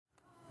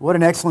What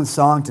an excellent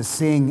song to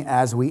sing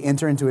as we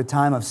enter into a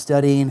time of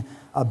studying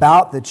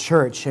about the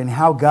church and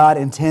how God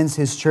intends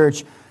His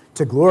church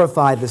to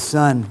glorify the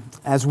Son.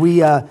 As we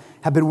have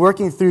been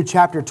working through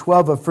chapter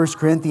 12 of 1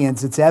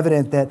 Corinthians, it's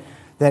evident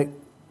that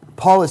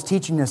Paul is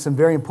teaching us some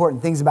very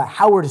important things about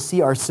how we're to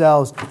see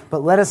ourselves,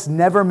 but let us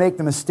never make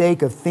the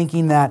mistake of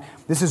thinking that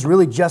this is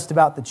really just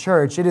about the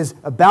church. It is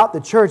about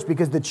the church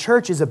because the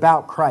church is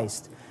about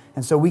Christ.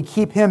 And so we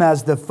keep Him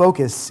as the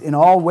focus in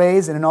all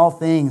ways and in all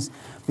things,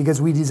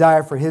 because we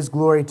desire for His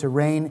glory to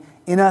reign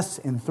in us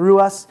and through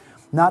us,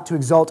 not to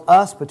exalt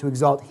us, but to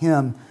exalt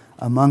Him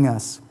among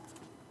us.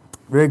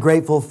 Very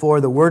grateful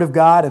for the Word of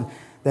God and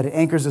that it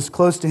anchors us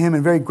close to Him,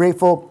 and very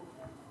grateful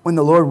when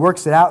the Lord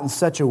works it out in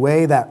such a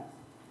way that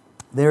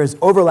there is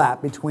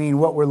overlap between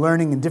what we're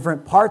learning in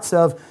different parts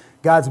of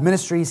God's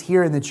ministries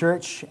here in the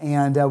church,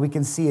 and we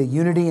can see a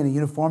unity and a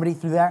uniformity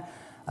through that.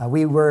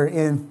 We were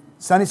in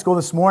Sunday school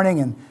this morning,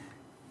 and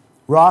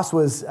Ross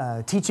was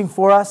teaching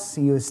for us.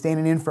 He was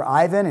standing in for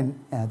Ivan,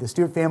 and the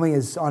Stewart family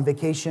is on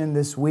vacation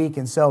this week.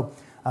 And so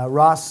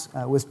Ross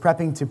was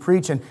prepping to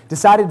preach and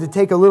decided to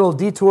take a little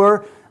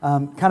detour,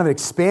 kind of an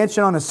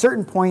expansion on a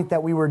certain point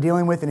that we were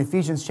dealing with in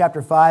Ephesians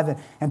chapter 5,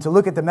 and to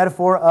look at the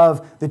metaphor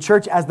of the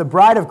church as the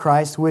bride of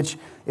Christ, which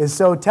is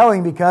so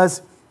telling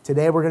because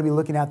today we're going to be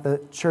looking at the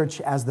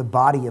church as the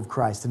body of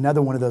Christ,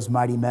 another one of those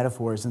mighty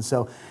metaphors. And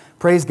so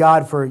praise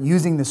God for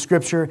using the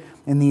Scripture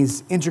in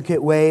these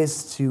intricate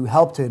ways to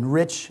help to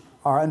enrich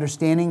our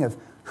understanding of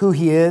who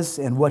He is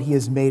and what He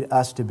has made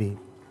us to be.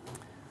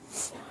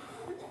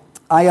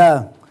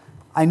 I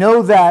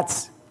know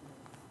that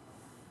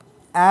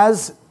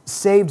as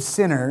saved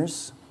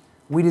sinners,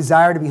 we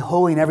desire to be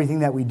holy in everything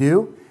that we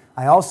do.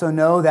 I also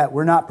know that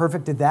we're not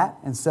perfect at that.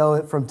 And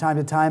so from time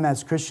to time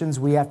as Christians,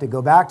 we have to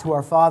go back to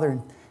our Father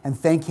and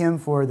thank Him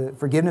for the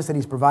forgiveness that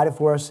He's provided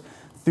for us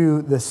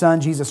through the Son,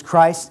 Jesus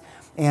Christ,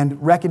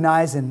 and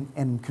recognize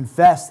and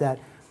confess that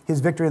His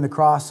victory on the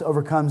cross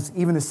overcomes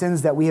even the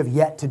sins that we have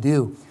yet to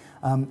do.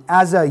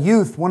 As a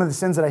youth, one of the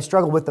sins that I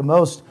struggled with the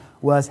most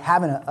was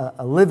having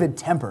a livid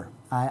temper.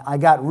 I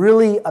got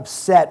really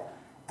upset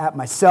at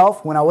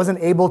myself when I wasn't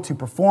able to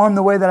perform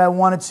the way that I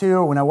wanted to,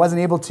 or when I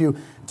wasn't able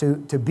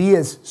to be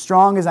as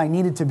strong as I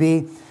needed to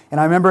be. And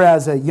I remember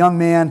as a young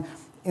man,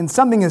 in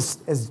something as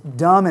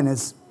dumb and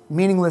as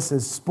meaningless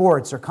as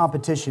sports or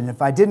competition,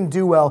 if I didn't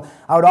do well,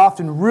 I would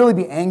often really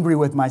be angry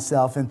with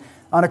myself. And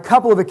on a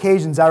couple of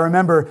occasions, I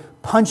remember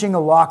punching a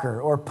locker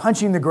or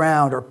punching the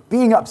ground or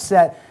being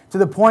upset to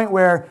the point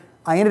where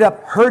I ended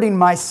up hurting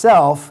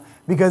myself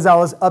because I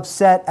was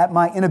upset at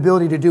my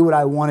inability to do what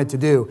I wanted to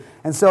do.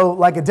 And so,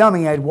 like a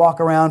dummy, I'd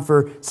walk around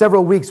for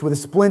several weeks with a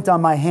splint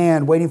on my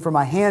hand, waiting for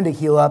my hand to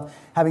heal up,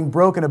 having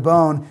broken a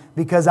bone,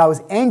 because I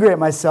was angry at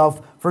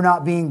myself for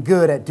not being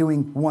good at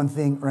doing one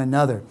thing or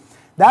another.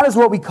 That is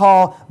what we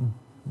call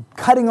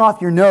cutting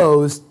off your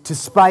nose to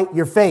spite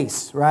your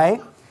face,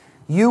 right?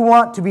 You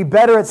want to be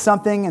better at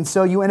something, and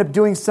so you end up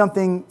doing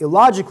something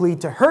illogically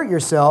to hurt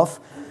yourself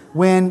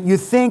when you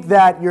think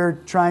that you're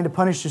trying to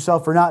punish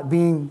yourself for not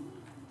being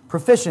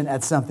proficient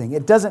at something.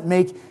 It doesn't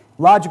make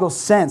logical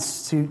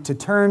sense to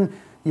turn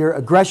your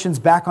aggressions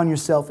back on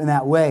yourself in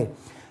that way.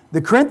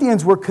 The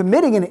Corinthians were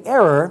committing an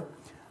error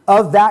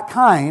of that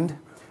kind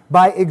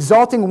by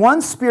exalting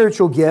one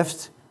spiritual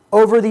gift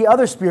over the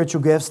other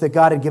spiritual gifts that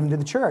God had given to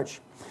the church.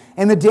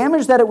 And the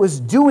damage that it was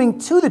doing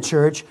to the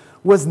church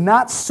was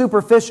not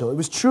superficial. It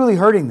was truly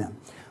hurting them.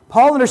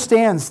 Paul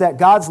understands that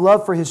God's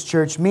love for His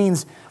church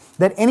means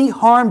that any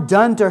harm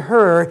done to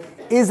her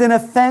is an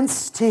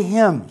offense to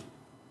Him.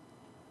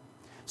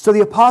 So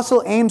the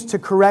apostle aims to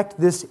correct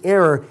this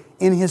error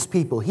in his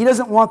people. He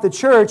doesn't want the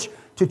church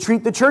to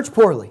treat the church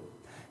poorly.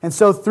 And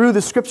so through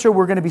the Scripture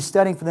we're going to be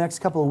studying for the next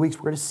couple of weeks,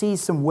 we're going to see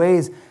some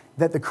ways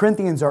that the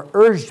Corinthians are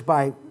urged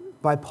by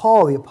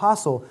Paul, the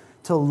apostle,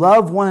 to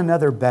love one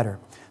another better.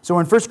 So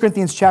in 1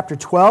 Corinthians chapter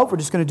 12, we're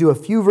just going to do a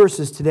few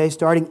verses today,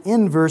 starting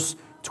in verse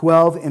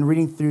 12 and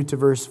reading through to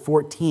verse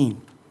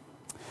 14.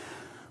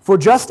 For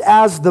just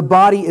as the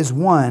body is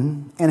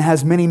one and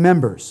has many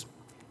members,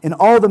 and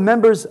all the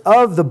members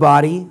of the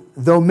body,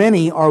 though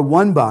many, are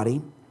one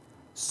body,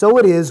 so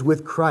it is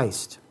with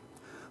Christ.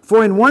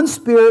 For in one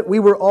Spirit we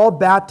were all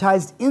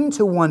baptized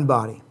into one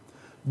body,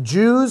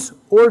 Jews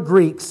or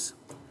Greeks,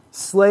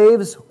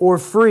 slaves or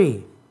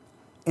free,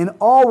 and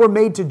all were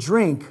made to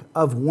drink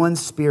of one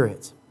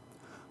Spirit.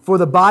 For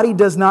the body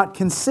does not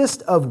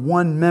consist of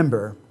one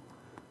member,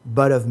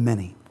 but of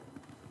many.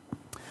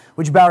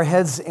 Would you bow our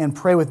heads and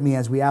pray with me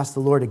as we ask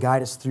the Lord to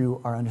guide us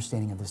through our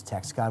understanding of this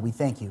text? God, we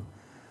thank You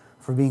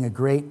for being a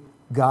great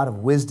God of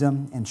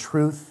wisdom and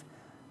truth.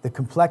 The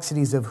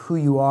complexities of who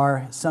You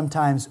are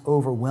sometimes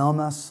overwhelm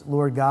us,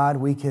 Lord God.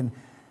 We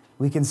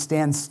can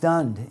stand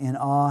stunned in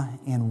awe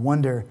and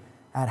wonder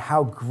at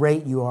how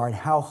great You are and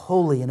how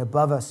holy and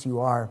above us You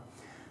are.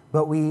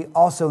 But we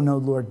also know,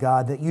 Lord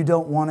God, that You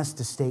don't want us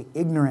to stay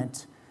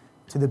ignorant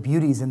to the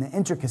beauties and the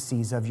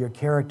intricacies of Your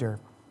character.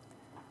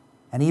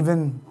 And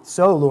even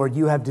so, Lord,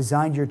 You have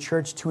designed Your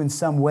church to, in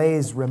some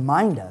ways,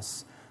 remind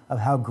us of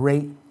how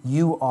great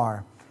You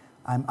are.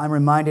 I'm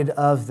reminded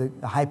of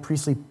the high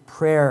priestly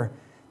prayer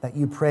that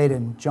you prayed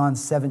in John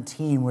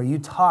 17, where you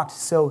talked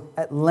so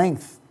at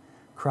length,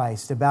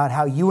 Christ, about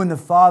how you and the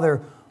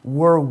Father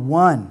were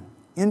one,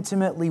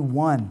 intimately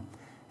one,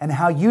 and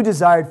how you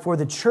desired for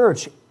the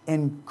church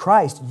in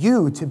Christ,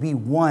 you to be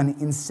one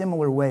in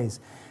similar ways.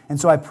 And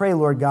so I pray,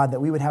 Lord God,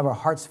 that we would have our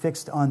hearts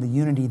fixed on the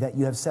unity that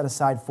you have set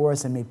aside for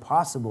us and made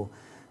possible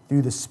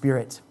through the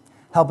Spirit.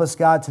 Help us,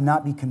 God, to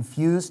not be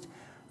confused.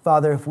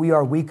 Father, if we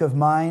are weak of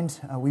mind,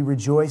 we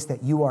rejoice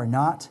that you are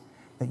not,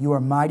 that you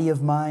are mighty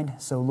of mind.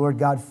 So, Lord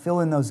God,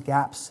 fill in those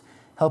gaps.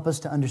 Help us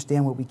to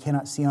understand what we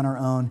cannot see on our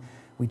own.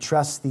 We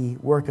trust the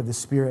work of the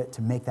Spirit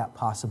to make that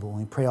possible. And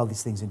we pray all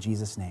these things in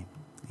Jesus' name.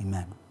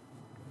 Amen.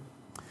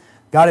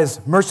 God is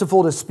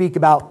merciful to speak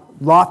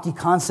about lofty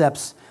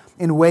concepts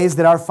in ways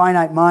that our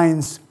finite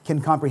minds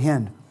can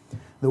comprehend.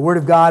 The Word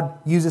of God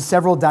uses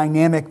several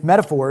dynamic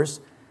metaphors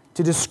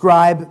to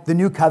describe the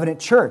New Covenant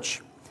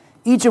church,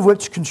 each of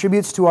which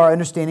contributes to our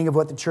understanding of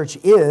what the church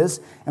is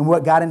and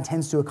what God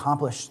intends to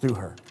accomplish through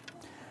her.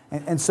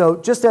 And so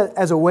just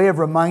as a way of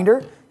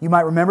reminder, you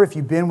might remember if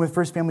you've been with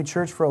First Family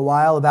Church for a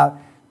while, about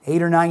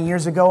 8 or 9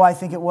 years ago, I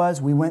think it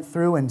was, we went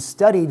through and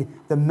studied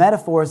the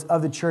metaphors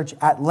of the church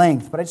at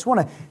length. But I just want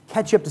to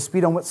catch you up to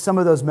speed on what some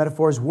of those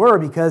metaphors were,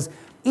 because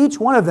each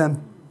one of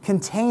them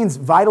contains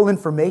vital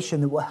information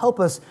that will help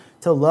us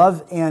to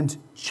love and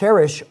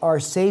cherish our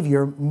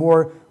Savior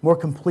more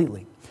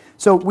completely.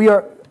 So we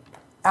are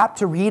apt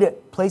to read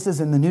at places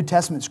in the New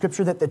Testament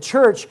Scripture that the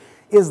church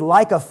is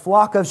like a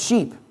flock of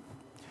sheep.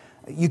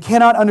 You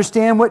cannot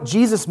understand what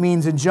Jesus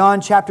means in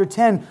John chapter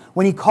 10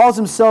 when he calls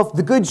himself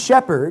the Good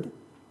Shepherd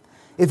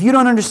if you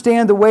don't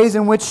understand the ways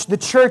in which the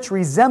church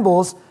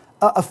resembles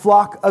a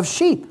flock of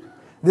sheep.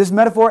 This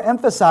metaphor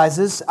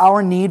emphasizes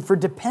our need for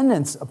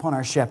dependence upon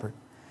our shepherd.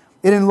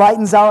 It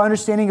enlightens our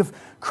understanding of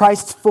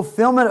Christ's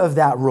fulfillment of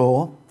that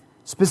role,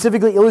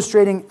 specifically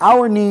illustrating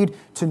our need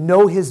to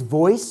know his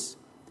voice,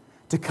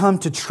 to come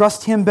to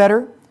trust him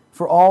better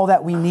for all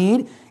that we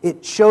need.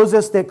 It shows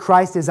us that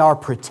Christ is our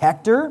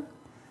protector,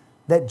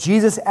 that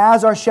Jesus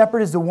as our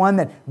shepherd is the one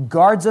that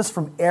guards us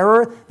from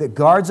error, that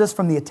guards us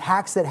from the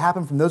attacks that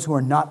happen from those who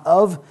are not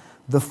of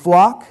the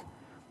flock.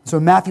 So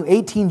in Matthew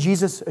 18,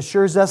 Jesus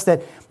assures us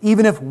that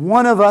even if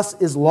one of us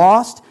is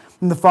lost,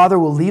 then the Father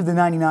will leave the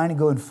 99 and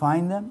go and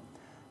find them.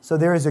 So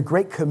there is a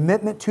great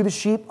commitment to the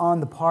sheep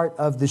on the part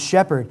of the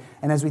shepherd.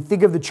 And as we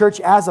think of the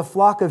church as a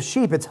flock of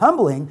sheep, it's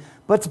humbling,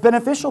 but it's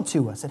beneficial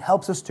to us. It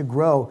helps us to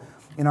grow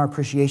in our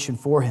appreciation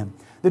for him.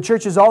 The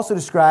church is also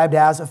described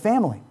as a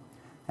family,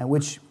 and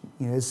which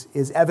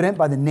is evident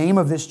by the name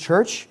of this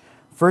church.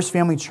 First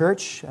Family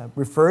Church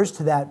refers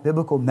to that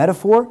biblical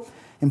metaphor.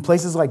 In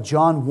places like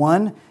John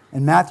 1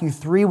 and Matthew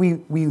 3,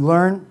 we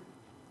learn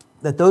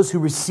that those who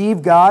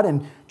receive God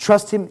and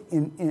trust him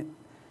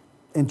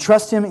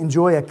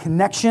enjoy a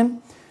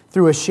connection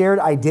through a shared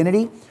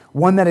identity,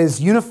 one that is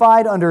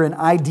unified under an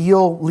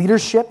ideal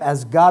leadership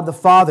as God the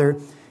Father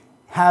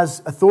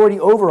has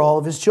authority over all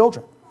of his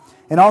children.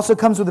 It also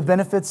comes with the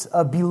benefits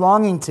of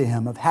belonging to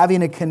him, of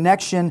having a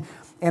connection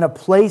and a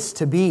place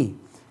to be.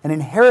 An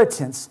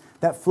inheritance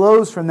that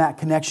flows from that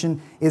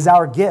connection is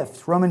our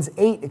gift. Romans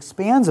 8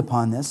 expands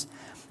upon this,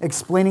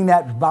 explaining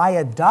that by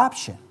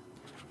adoption,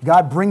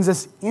 God brings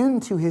us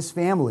into his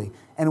family,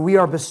 and we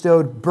are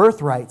bestowed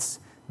birthrights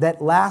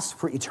that last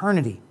for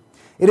eternity.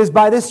 It is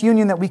by this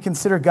union that we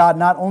consider God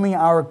not only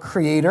our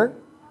Creator,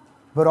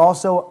 but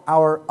also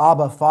our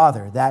Abba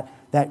Father,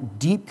 that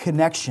deep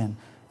connection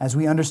as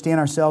we understand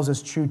ourselves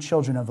as true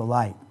children of the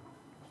light.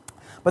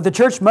 But the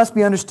church must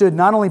be understood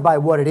not only by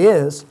what it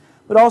is,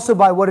 but also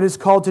by what it is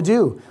called to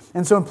do.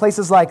 And so in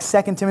places like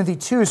 2 Timothy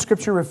 2,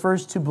 Scripture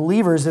refers to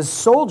believers as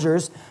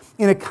soldiers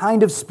in a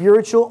kind of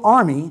spiritual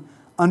army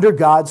under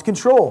God's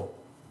control.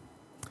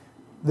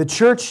 The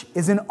church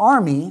is an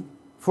army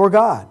for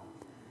God.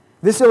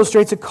 This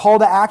illustrates a call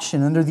to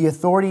action under the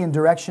authority and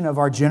direction of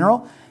our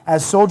general.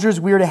 As soldiers,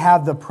 we are to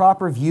have the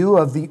proper view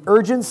of the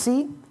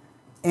urgency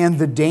and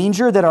the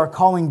danger that our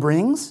calling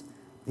brings.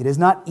 It is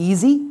not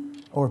easy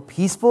or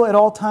peaceful at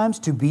all times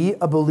to be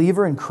a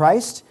believer in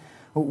Christ.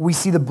 We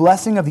see the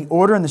blessing of the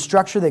order and the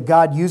structure that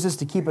God uses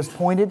to keep us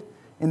pointed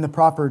in the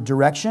proper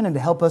direction and to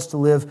help us to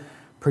live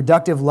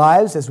productive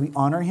lives as we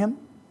honor him.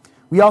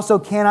 We also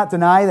cannot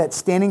deny that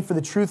standing for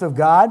the truth of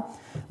God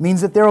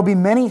means that there will be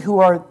many who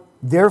are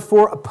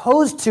therefore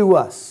opposed to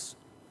us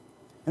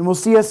and will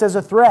see us as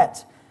a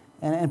threat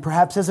and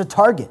perhaps as a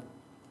target.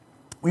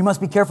 We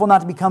must be careful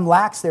not to become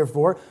lax,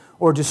 therefore,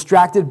 or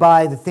distracted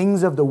by the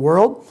things of the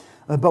world,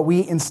 but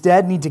we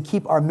instead need to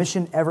keep our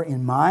mission ever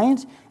in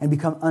mind and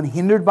become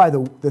unhindered by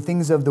the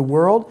things of the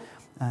world,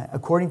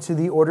 according to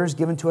the orders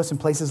given to us in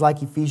places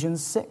like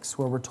Ephesians 6,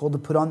 where we're told to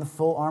put on the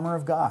full armor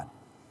of God.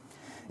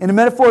 In a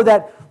metaphor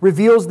that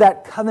reveals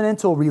that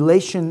covenantal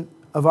relation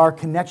of our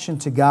connection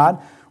to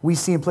God, we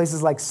see in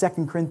places like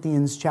 2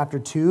 Corinthians chapter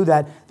 2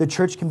 that the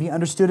church can be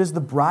understood as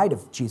the bride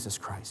of Jesus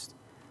Christ.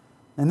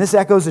 And this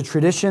echoes a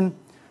tradition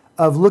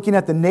of looking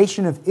at the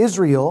nation of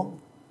Israel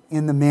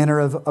in the manner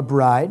of a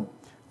bride,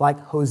 like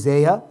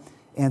Hosea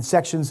and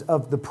sections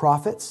of the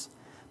prophets.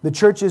 The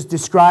church is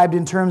described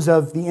in terms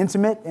of the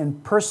intimate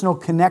and personal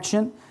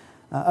connection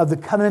of the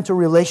covenantal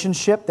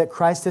relationship that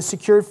Christ has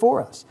secured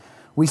for us.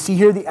 We see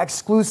here the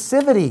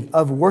exclusivity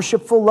of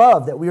worshipful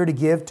love that we are to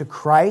give to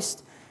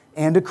Christ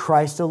and to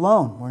Christ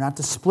alone. We're not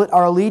to split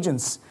our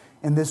allegiance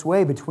in this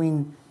way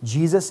between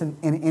Jesus and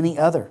any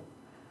other.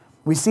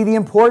 We see the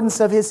importance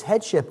of His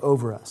headship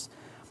over us,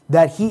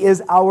 that He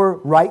is our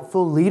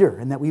rightful leader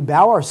and that we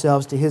bow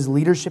ourselves to His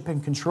leadership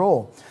and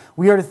control.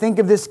 We are to think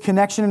of this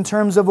connection in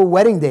terms of a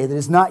wedding day that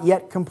is not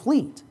yet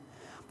complete.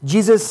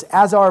 Jesus,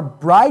 as our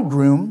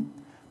bridegroom,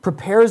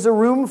 prepares a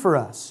room for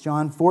us.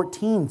 John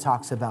 14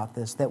 talks about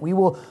this, that we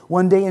will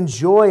one day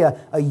enjoy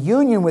a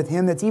union with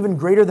Him that's even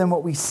greater than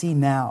what we see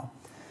now.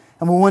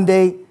 And we'll one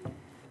day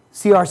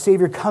see our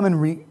Savior come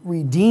and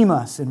redeem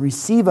us and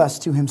receive us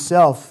to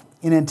Himself.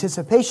 In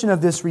anticipation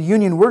of this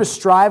reunion, we're to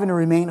strive and to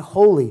remain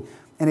holy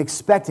and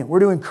expectant. We're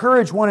to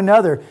encourage one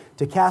another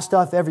to cast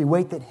off every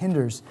weight that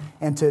hinders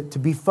and to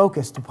be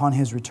focused upon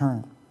His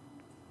return.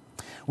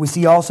 We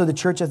see also the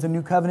church as the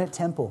New Covenant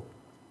temple.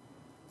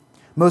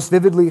 Most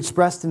vividly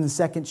expressed in the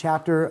second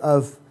chapter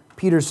of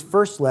Peter's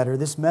first letter,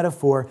 this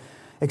metaphor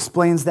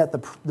explains that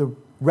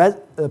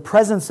the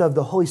presence of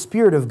the Holy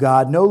Spirit of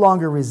God no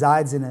longer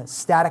resides in a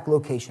static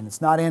location.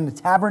 It's not in a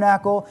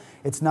tabernacle.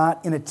 It's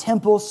not in a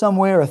temple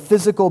somewhere, a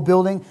physical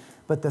building.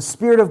 But the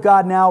Spirit of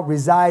God now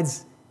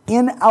resides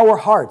in our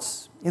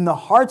hearts, in the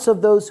hearts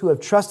of those who have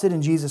trusted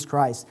in Jesus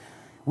Christ.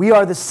 We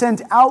are the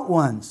sent out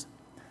ones,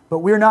 but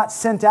we're not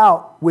sent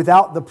out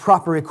without the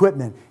proper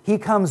equipment. He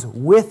comes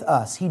with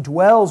us. He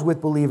dwells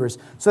with believers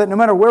so that no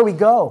matter where we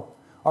go,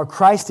 our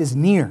Christ is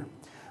near.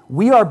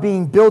 We are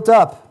being built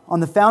up on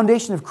the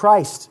foundation of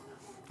Christ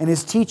and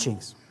His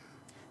teachings.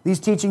 These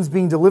teachings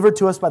being delivered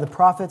to us by the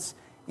prophets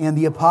and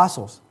the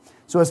apostles.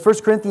 So as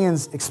 1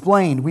 Corinthians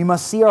explained, we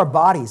must see our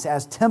bodies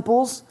as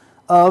temples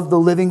of the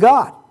living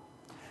God.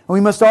 And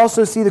we must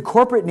also see the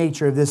corporate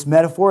nature of this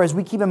metaphor as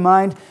we keep in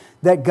mind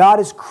that God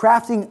is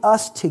crafting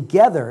us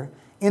together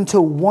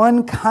into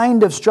one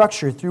kind of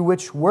structure through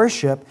which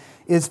worship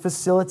is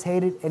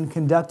facilitated and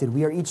conducted.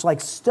 We are each like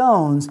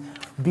stones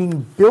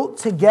being built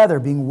together,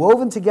 being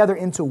woven together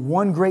into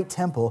one great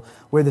temple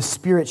where the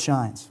Spirit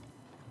shines.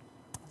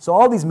 So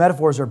all these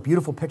metaphors are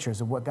beautiful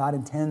pictures of what God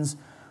intends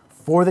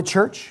for the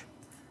church,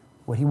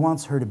 what He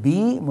wants her to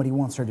be and what He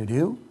wants her to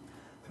do.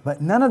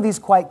 But none of these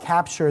quite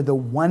capture the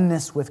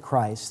oneness with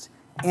Christ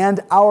and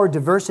our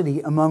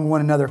diversity among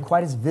one another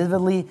quite as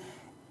vividly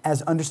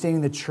as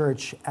understanding the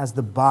church as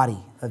the body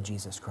of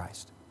Jesus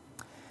Christ.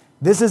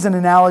 This is an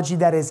analogy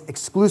that is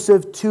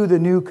exclusive to the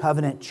New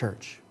Covenant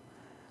church.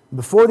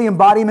 Before the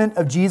embodiment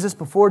of Jesus,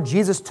 before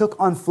Jesus took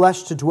on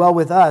flesh to dwell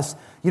with us,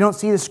 you don't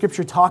see the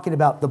Scripture talking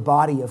about the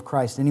body of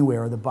Christ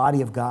anywhere or the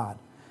body of God.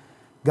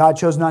 God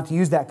chose not to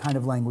use that kind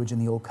of language in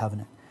the Old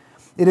Covenant.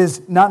 It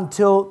is not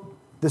until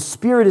the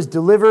Spirit is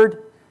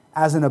delivered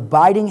as an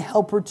abiding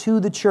helper to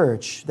the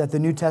church that the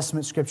New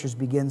Testament Scriptures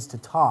begins to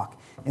talk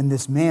in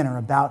this manner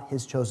about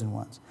His chosen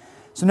ones.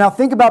 So now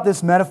think about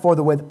this metaphor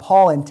the way that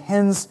Paul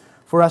intends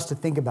for us to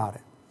think about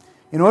it.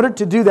 In order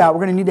to do that, we're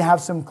going to need to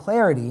have some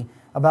clarity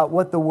about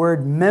what the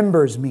word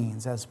members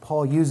means, as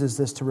Paul uses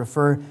this to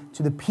refer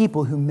to the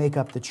people who make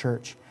up the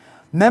church.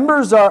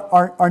 Members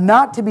are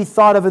not to be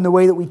thought of in the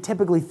way that we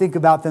typically think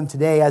about them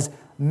today as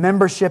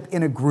membership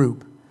in a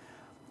group.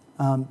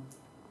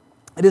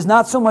 It is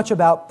not so much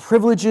about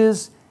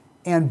privileges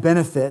and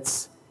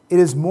benefits. It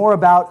is more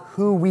about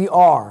who we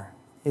are.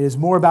 It is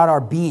more about our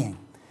being.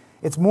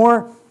 It's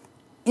more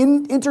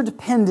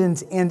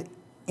interdependent and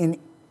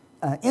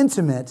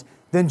intimate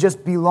than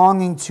just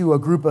belonging to a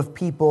group of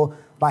people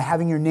by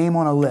having your name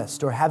on a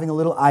list or having a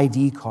little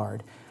ID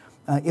card.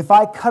 If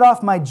I cut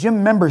off my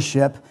gym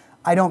membership,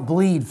 I don't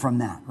bleed from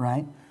that,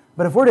 right?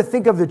 But if we're to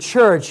think of the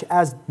church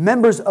as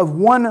members of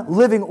one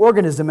living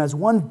organism, as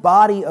one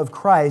body of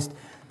Christ,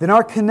 then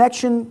our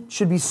connection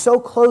should be so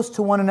close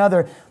to one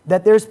another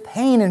that there's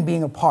pain in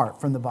being apart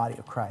from the body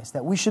of Christ,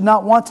 that we should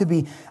not want to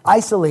be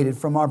isolated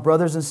from our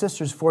brothers and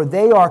sisters, for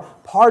they are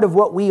part of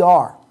what we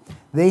are.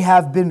 They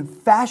have been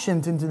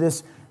fashioned into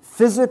this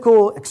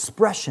physical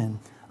expression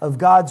of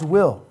God's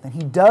will. And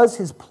He does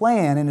His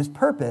plan and His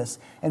purpose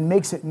and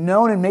makes it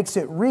known and makes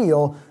it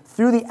real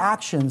through the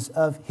actions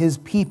of His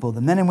people,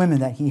 the men and women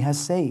that He has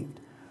saved.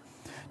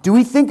 Do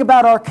we think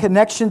about our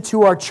connection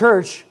to our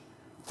church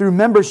through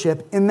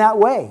membership in that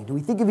way? Do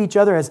we think of each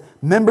other as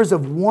members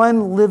of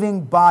one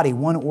living body,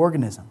 one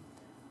organism?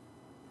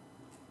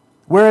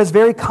 Whereas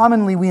very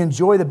commonly we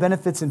enjoy the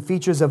benefits and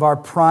features of our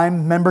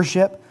Prime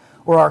membership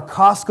or our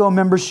Costco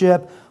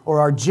membership or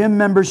our gym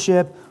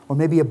membership or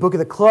maybe a Book of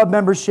the Club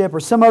membership or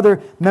some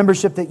other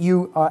membership that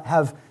you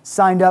have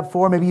signed up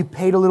for. Maybe you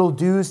paid a little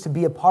dues to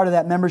be a part of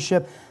that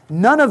membership.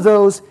 None of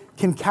those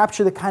can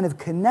capture the kind of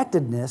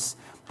connectedness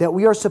that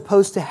we are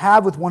supposed to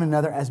have with one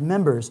another as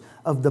members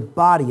of the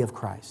body of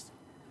Christ.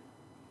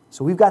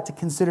 So we've got to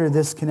consider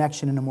this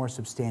connection in a more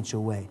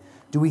substantial way.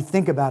 Do we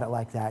think about it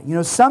like that? You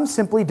know, some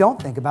simply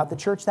don't think about the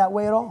church that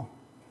way at all.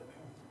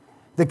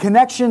 The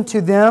connection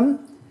to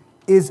them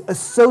is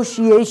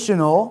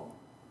associational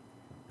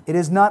It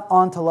is not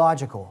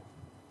ontological.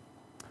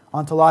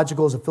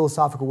 Ontological is a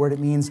philosophical word. It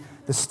means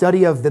the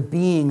study of the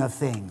being of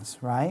things,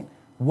 right?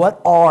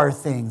 What are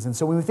things? And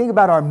so when we think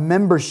about our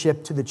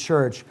membership to the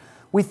church,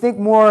 we think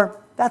more,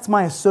 that's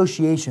my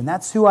association.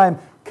 That's who I'm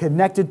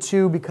connected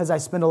to because I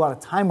spend a lot of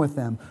time with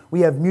them.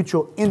 We have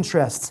mutual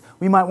interests.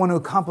 We might want to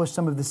accomplish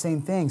some of the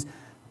same things.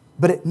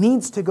 But it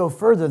needs to go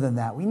further than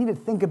that. We need to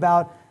think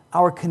about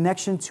our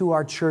connection to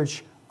our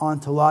church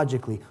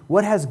ontologically.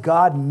 What has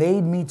God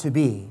made me to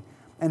be?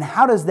 And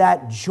how does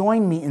that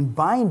join me and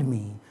bind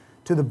me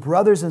to the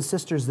brothers and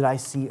sisters that I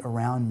see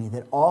around me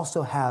that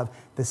also have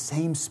the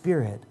same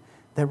Spirit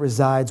that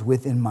resides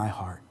within my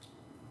heart?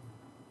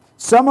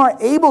 Some are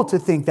able to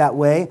think that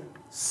way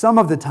some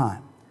of the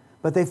time,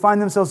 but they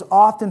find themselves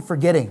often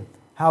forgetting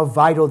how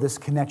vital this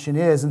connection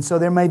is. And so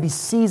there may be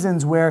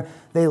seasons where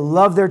they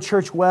love their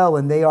church well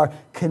and they are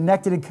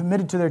connected and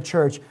committed to their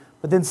church,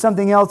 but then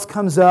something else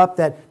comes up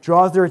that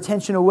draws their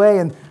attention away,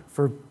 and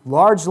for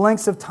large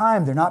lengths of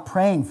time, they're not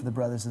praying for the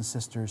brothers and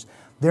sisters.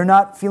 They're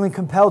not feeling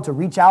compelled to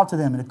reach out to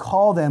them and to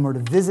call them or to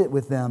visit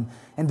with them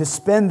and to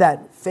spend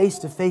that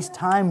face-to-face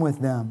time with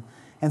them.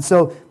 And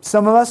so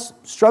some of us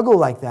struggle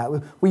like that.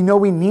 We know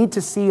we need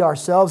to see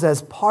ourselves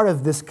as part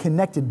of this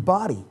connected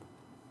body.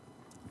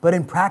 But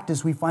in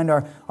practice, we find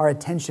our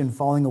attention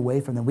falling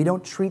away from them. We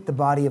don't treat the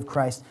body of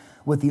Christ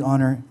with the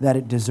honor that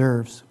it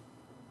deserves.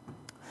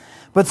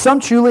 But some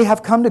truly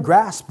have come to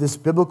grasp this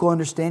biblical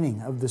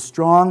understanding of the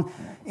strong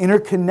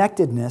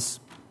interconnectedness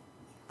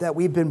that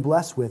we've been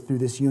blessed with through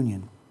this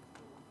union.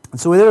 And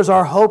so there's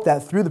our hope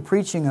that through the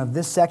preaching of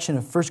this section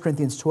of 1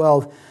 Corinthians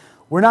 12,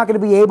 we're not going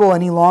to be able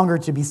any longer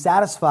to be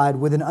satisfied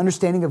with an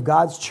understanding of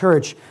God's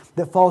church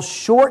that falls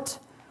short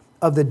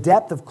of the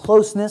depth of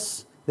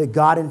closeness that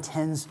God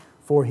intends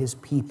for His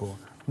people.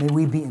 May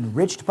we be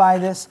enriched by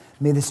this.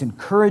 May this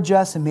encourage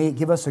us, and may it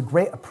give us a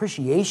great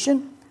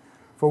appreciation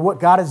for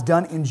what God has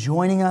done in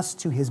joining us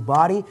to His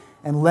body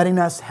and letting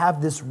us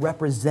have this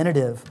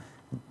representative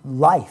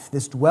life,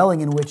 this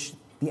dwelling in which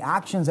the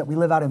actions that we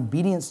live out in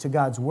obedience to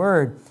God's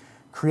word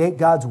create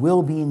God's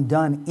will being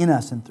done in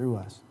us and through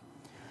us.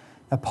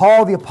 Now,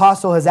 Paul the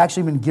apostle has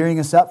actually been gearing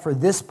us up for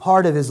this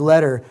part of his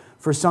letter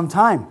for some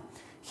time.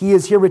 He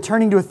is here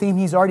returning to a theme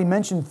he's already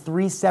mentioned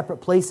 3 separate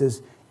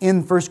places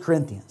in 1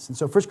 Corinthians. And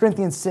so 1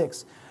 Corinthians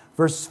 6,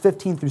 verse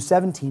 15 through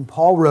 17,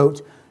 Paul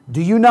wrote,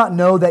 "Do you not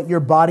know that your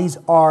bodies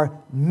are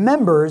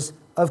members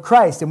of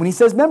Christ?" And when he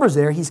says members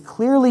there, he's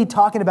clearly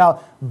talking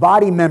about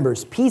body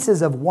members,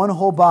 pieces of one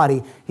whole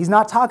body. He's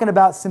not talking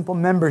about simple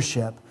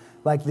membership,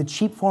 like the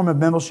cheap form of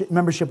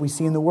membership we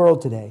see in the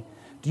world today.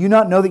 Do you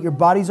not know that your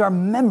bodies are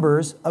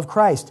members of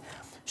Christ?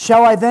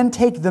 Shall I then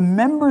take the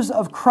members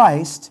of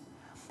Christ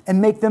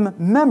and make them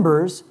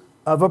members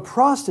of a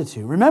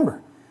prostitute?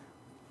 Remember,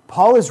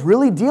 Paul is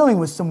really dealing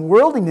with some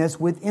worldliness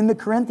within the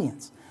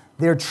Corinthians.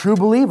 They're true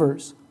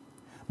believers,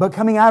 but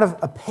coming out of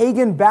a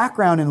pagan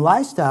background and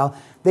lifestyle,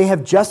 they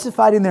have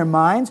justified in their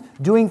minds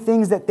doing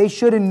things that they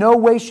should in no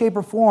way, shape,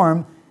 or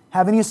form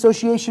have any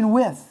association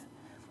with.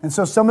 And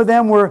so some of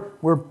them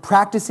were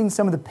practicing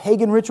some of the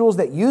pagan rituals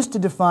that used to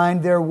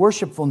define their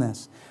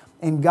worshipfulness.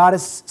 And God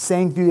is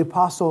saying through the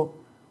Apostle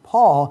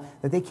Paul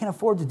that they can't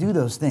afford to do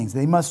those things.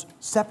 They must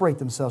separate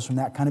themselves from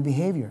that kind of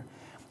behavior.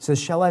 He says,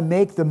 shall I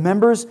make the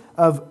members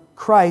of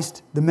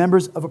Christ the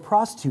members of a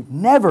prostitute?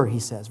 Never, he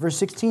says. Verse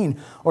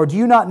 16, or do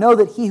you not know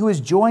that he who is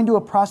joined to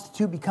a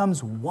prostitute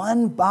becomes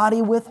one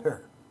body with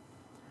her?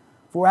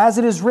 For as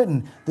it is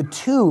written, the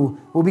two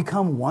will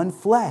become one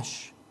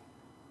flesh.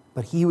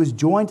 But he who is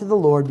joined to the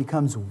Lord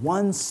becomes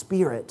one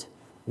spirit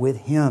with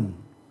Him.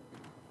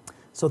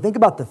 So think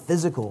about the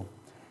physical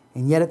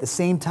and yet at the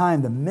same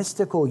time the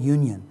mystical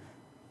union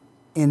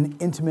in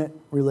intimate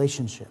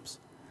relationships.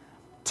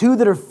 Two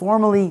that are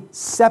formally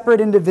separate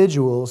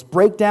individuals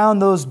break down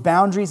those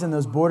boundaries and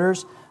those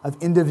borders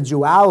of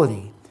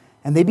individuality,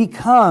 and they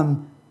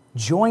become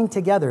joined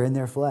together in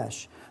their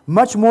flesh.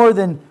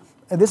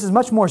 This is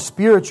much more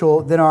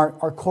spiritual than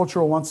our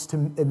culture wants to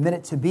admit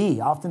it to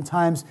be.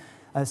 Oftentimes,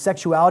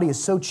 sexuality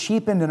is so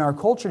cheapened in our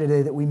culture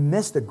today that we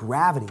miss the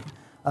gravity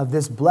of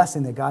this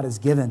blessing that God has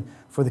given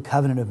for the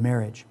covenant of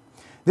marriage.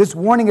 This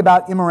warning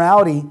about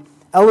immorality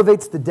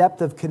elevates the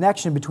depth of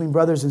connection between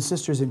brothers and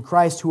sisters in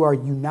Christ who are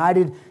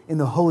united in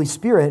the Holy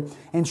Spirit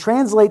and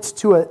translates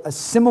to a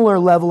similar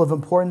level of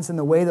importance in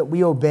the way that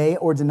we obey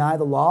or deny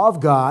the law of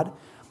God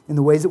in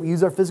the ways that we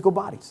use our physical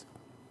bodies.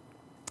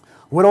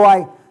 What do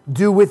I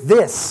do with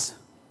this,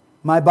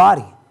 my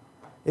body?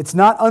 It's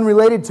not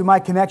unrelated to my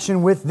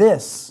connection with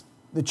this,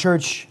 the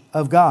church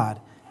of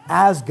God,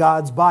 as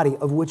God's body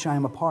of which I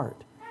am a part.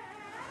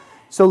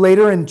 So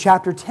later in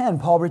chapter 10,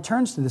 Paul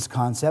returns to this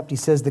concept. He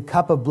says, the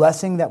cup of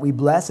blessing that we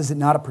bless, is it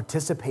not a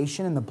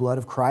participation in the blood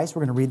of Christ? We're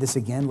going to read this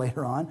again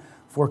later on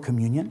for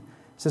communion.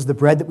 It says, the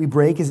bread that we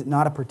break, is it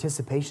not a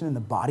participation in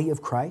the body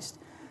of Christ?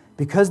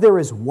 Because there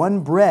is one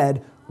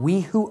bread,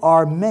 we who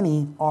are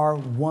many are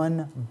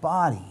one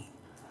body,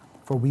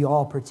 for we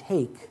all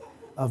partake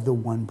of the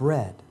one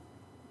bread.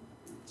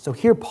 So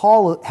here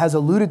Paul has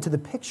alluded to the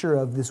picture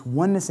of this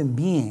oneness in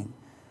being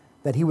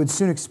that he would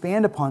soon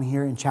expand upon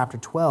here in chapter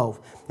 12,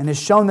 and has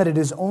shown that it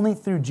is only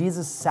through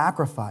Jesus'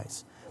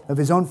 sacrifice of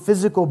his own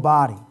physical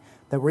body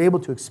that we're able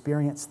to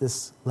experience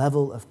this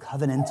level of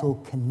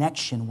covenantal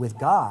connection with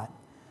God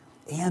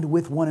and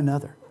with one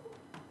another.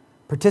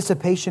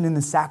 Participation in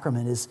the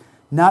sacrament is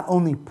not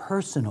only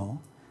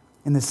personal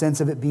in the sense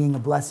of it being a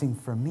blessing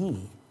for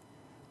me,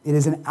 it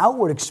is an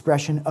outward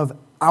expression of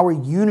our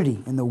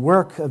unity in the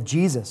work of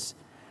Jesus,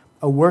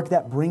 a work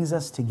that brings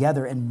us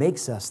together and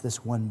makes us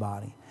this one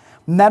body.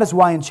 And that is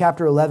why in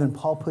chapter 11,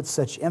 Paul puts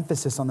such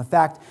emphasis on the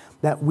fact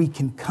that we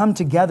can come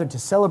together to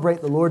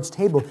celebrate the Lord's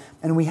table,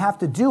 and we have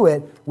to do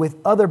it with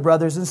other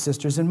brothers and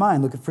sisters in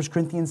mind. Look at 1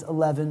 Corinthians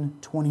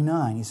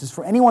 11:29. He says,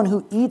 "For anyone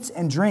who eats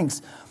and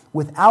drinks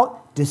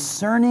without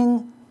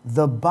discerning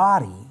the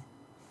body,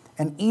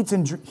 he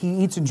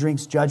eats and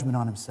drinks judgment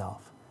on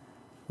himself."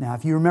 Now,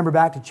 if you remember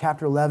back to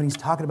chapter 11, he's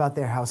talking about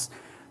there how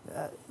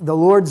the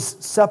Lord's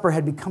Supper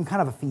had become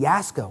kind of a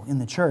fiasco in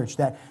the church,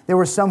 that there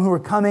were some who were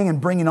coming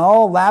and bringing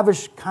all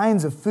lavish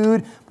kinds of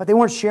food, but they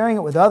weren't sharing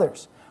it with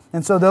others.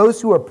 And so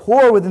those who were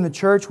poor within the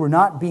church were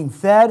not being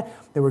fed.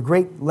 There were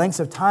great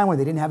lengths of time where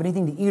they didn't have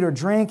anything to eat or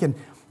drink, and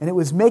it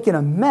was making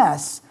a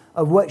mess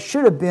of what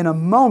should have been a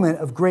moment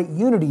of great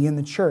unity in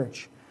the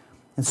church.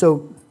 And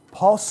so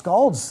Paul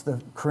scalds the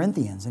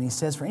Corinthians, and he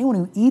says, "For anyone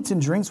who eats and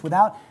drinks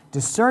without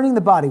discerning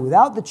the body,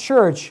 without the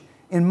church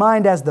in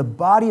mind as the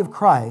body of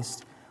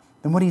Christ,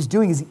 then what he's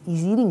doing is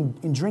he's eating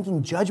and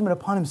drinking judgment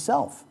upon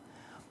himself.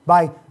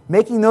 By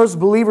making those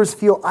believers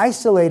feel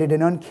isolated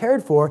and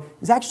uncared for,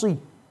 he's actually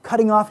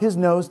cutting off his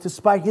nose to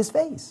spite his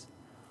face."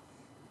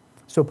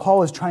 So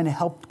Paul is trying to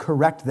help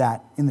correct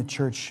that in the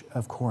church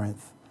of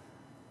Corinth.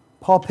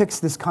 Paul picks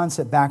this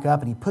concept back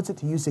up and he puts it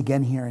to use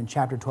again here in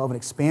chapter 12 and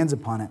expands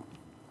upon it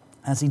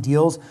as he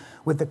deals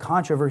with the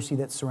controversy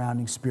that's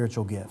surrounding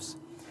spiritual gifts.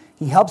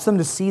 He helps them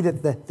to see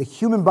that the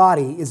human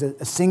body is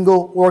a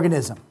single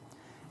organism,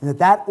 and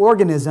that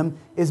organism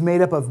is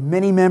made up of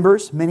many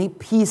members, many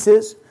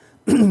pieces.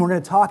 We're going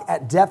to talk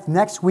at depth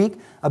next week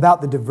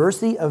about the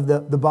diversity of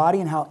the body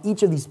and how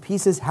each of these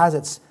pieces has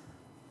its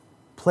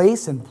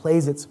place and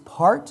plays its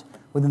part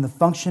within the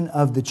function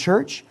of the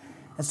church.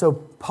 And so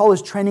Paul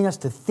is training us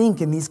to think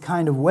in these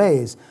kind of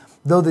ways.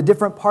 Though the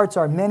different parts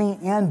are many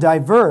and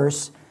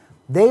diverse,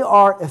 they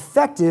are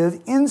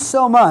effective in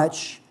so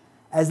much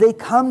as they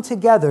come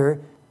together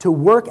to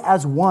work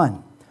as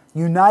one,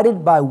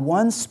 united by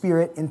one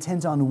Spirit,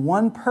 intent on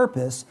one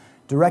purpose,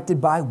 directed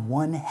by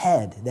one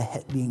head, the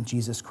head being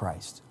Jesus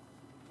Christ.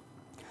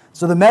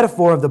 So the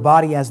metaphor of the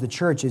body as the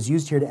church is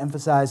used here to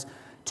emphasize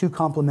two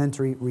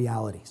complementary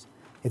realities.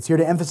 It's here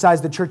to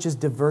emphasize the church's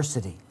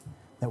diversity,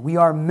 that we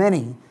are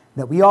many,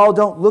 that we all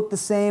don't look the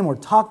same or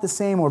talk the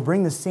same or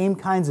bring the same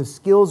kinds of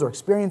skills or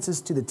experiences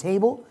to the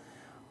table,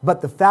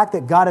 but the fact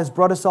that God has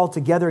brought us all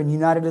together and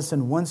united us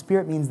in one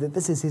Spirit means that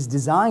this is His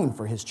design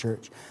for His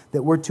church,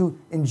 that we're to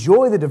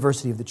enjoy the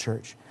diversity of the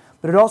church.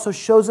 But it also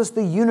shows us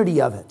the unity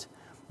of it,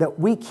 that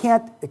we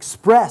can't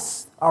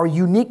express our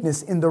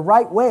uniqueness in the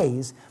right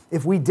ways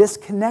if we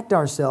disconnect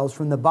ourselves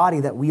from the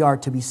body that we are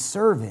to be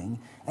serving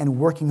and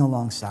working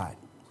alongside.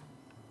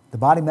 The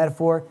body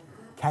metaphor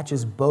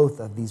catches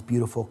both of these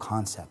beautiful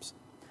concepts.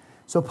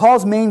 So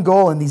Paul's main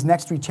goal in these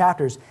next 3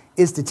 chapters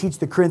is to teach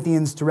the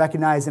Corinthians to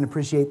recognize and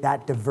appreciate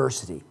that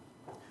diversity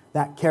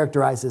that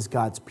characterizes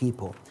God's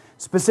people,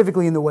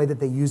 specifically in the way that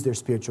they use their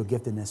spiritual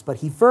giftedness. But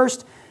he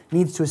first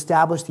needs to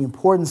establish the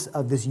importance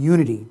of this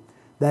unity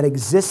that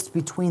exists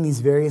between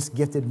these various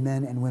gifted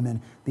men and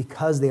women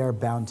because they are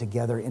bound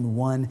together in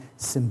one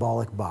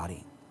symbolic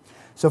body.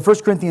 So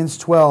 1 Corinthians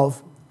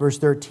 12, verse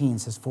 13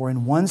 says, "For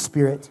in one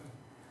Spirit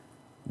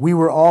we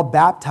were all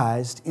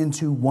baptized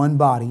into one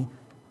body,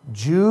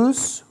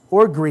 Jews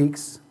or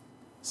Greeks,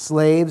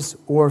 slaves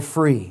or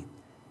free,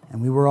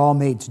 and we were all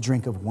made to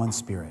drink of one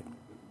Spirit."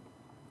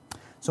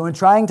 So in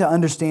trying to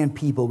understand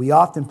people, we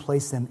often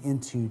place them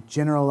into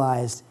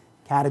generalized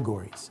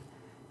categories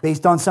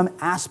based on some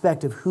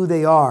aspect of who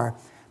they are,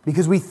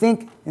 because we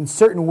think in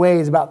certain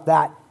ways about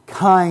that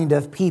kind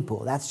of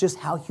people. That's just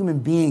how human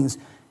beings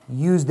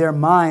use their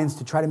minds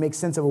to try to make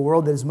sense of a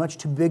world that is much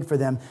too big for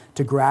them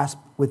to grasp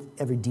with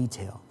every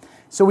detail.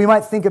 So we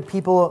might think of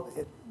people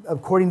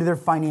according to their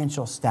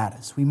financial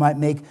status. We might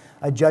make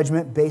a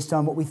judgment based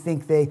on what we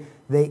think they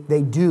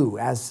do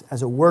as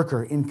a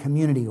worker in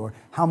community or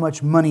how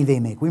much money they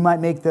make. We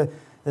might make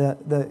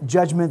the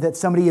judgment that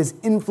somebody is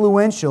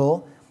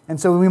influential, and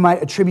so we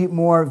might attribute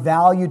more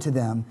value to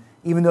them,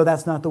 even though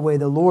that's not the way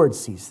the Lord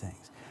sees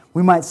things.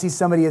 We might see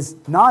somebody as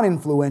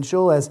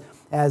non-influential,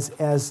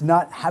 as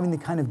not having the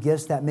kind of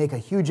gifts that make a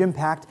huge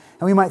impact,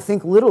 and we might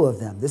think little of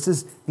them. This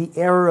is the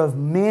error of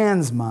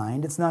man's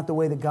mind. It's not the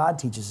way that God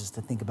teaches us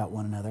to think about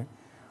one another.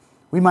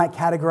 We might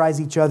categorize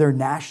each other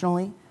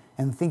nationally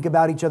and think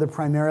about each other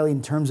primarily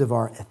in terms of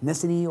our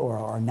ethnicity or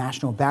our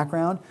national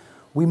background.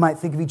 We might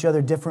think of each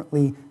other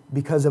differently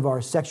because of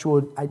our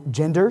sexual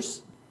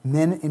genders,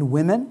 men and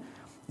women,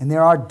 and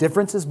there are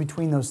differences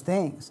between those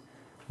things.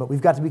 But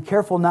we've got to be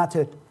careful not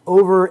to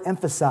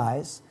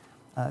overemphasize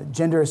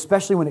gender,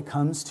 especially when it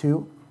comes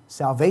to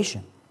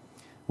salvation.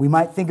 We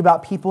might think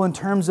about people in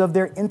terms of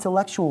their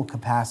intellectual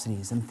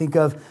capacities and think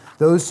of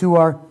those who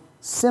are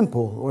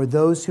simple or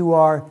those who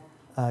are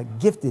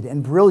gifted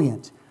and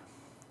brilliant.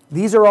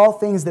 These are all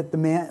things that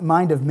the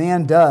mind of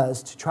man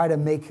does to try to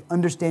make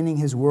understanding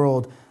his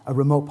world a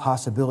remote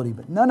possibility.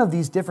 But none of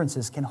these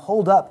differences can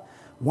hold up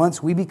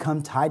once we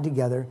become tied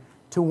together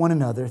to one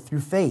another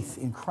through faith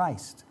in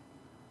Christ.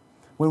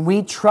 When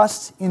we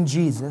trust in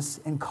Jesus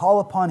and call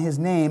upon his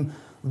name,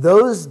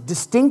 those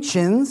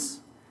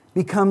distinctions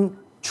become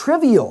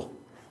trivial.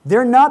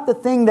 They're not the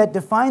thing that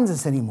defines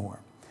us anymore.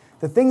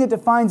 The thing that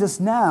defines us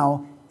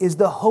now is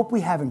the hope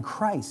we have in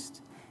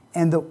Christ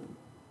and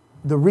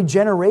the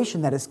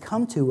regeneration that has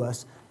come to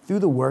us through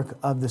the work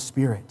of the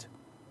Spirit.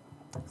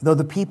 Though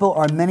the people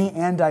are many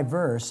and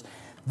diverse,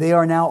 they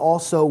are now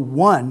also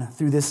one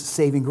through this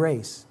saving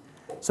grace.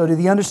 So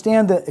to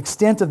understand the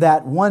extent of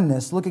that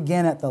oneness, look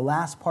again at the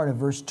last part of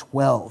verse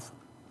 12.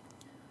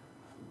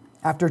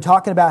 After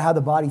talking about how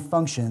the body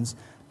functions,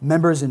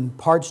 members and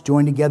parts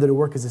join together to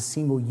work as a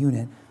single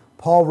unit,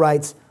 Paul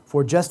writes,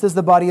 "For just as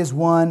the body is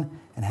one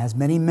and has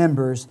many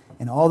members,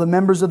 and all the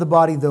members of the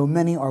body, though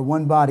many, are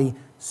one body,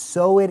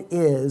 so it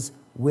is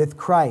with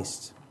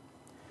Christ."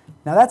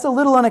 Now that's a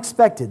little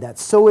unexpected, that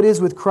so it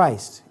is with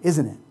Christ,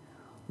 isn't it?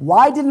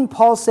 Why didn't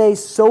Paul say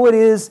so it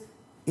is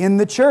in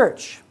the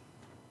church?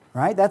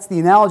 Right? That's the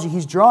analogy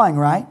he's drawing,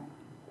 right?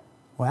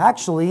 Well,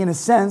 actually, in a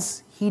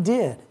sense, he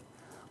did.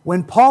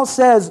 When Paul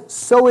says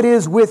so it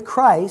is with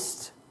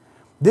Christ,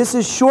 this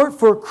is short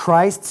for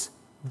Christ's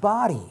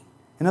body.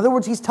 In other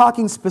words, he's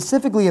talking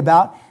specifically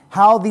about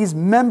how these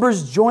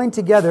members joined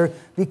together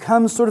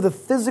become sort of the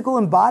physical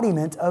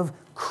embodiment of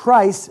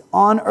Christ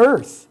on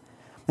earth.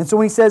 And so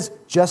when he says,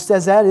 just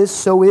as that is,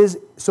 so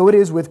it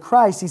is with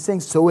Christ, he's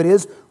saying, so it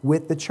is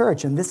with the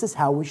church. And this is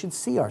how we should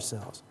see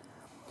ourselves.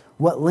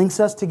 What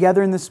links us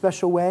together in this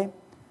special way?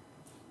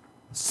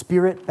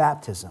 Spirit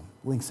baptism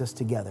links us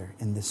together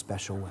in this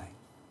special way.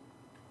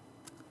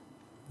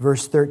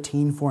 Verse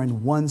 13, for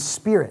in one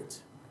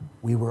Spirit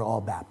we were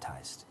all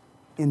baptized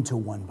into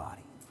one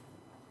body.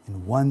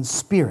 In one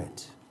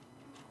Spirit.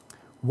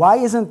 Why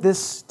isn't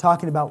this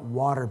talking about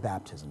water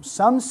baptism?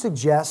 Some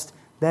suggest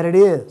that it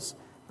is,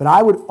 but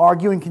I would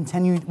argue and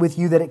continue with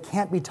you that it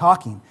can't be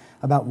talking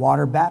about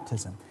water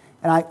baptism.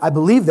 And I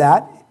believe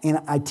that, and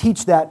I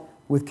teach that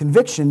with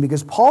conviction,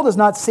 because Paul does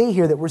not say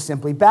here that we're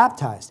simply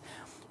baptized,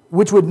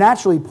 which would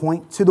naturally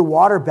point to the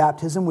water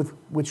baptism with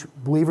which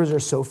believers are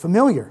so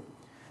familiar.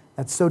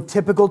 That's so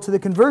typical to the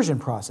conversion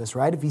process,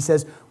 right? If he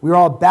says we're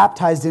all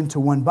baptized into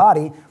one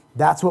body,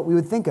 that's what we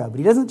would think of. But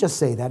he doesn't just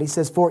say that. He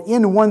says, for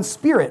in one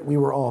Spirit we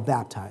were all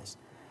baptized.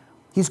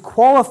 He's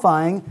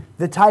qualifying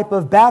the type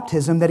of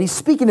baptism that he's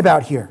speaking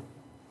about here.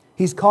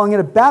 He's calling it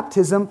a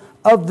baptism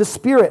of the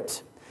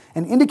Spirit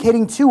and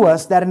indicating to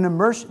us that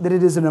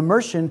it is an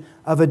immersion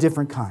of a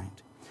different kind.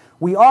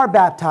 We are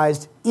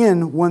baptized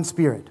in one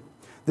Spirit.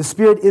 The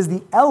Spirit is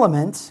the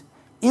element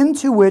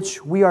into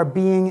which we are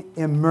being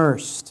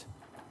immersed.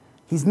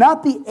 He's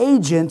not the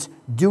agent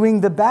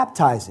doing the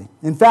baptizing.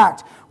 In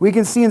fact, we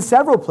can see in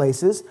several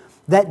places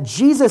that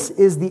Jesus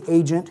is the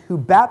agent who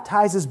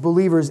baptizes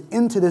believers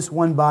into this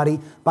one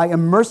body by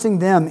immersing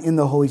them in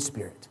the Holy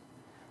Spirit.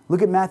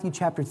 Look at Matthew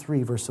chapter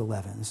 3, verse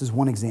 11. This is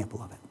one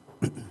example of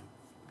it.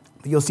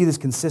 But you'll see this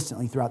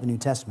consistently throughout the New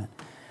Testament.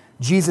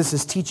 Jesus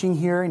is teaching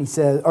here, and he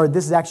says, or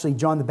this is actually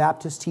John the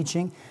Baptist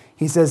teaching.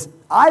 He says,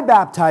 I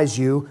baptize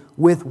you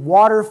with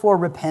water for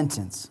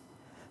repentance.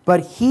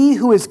 But he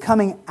who is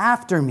coming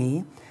after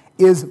me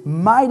is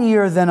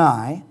mightier than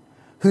I,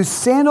 whose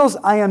sandals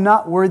I am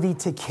not worthy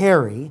to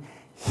carry.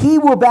 He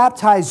will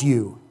baptize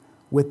you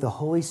with the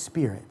Holy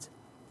Spirit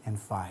and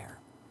fire.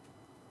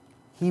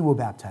 He will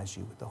baptize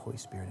you with the Holy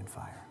Spirit and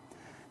fire.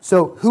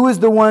 So who is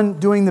the one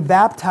doing the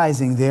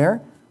baptizing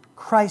there?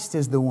 Christ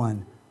is the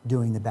one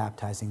doing the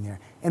baptizing there.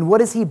 And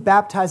what is he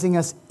baptizing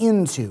us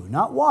into?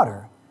 Not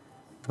water,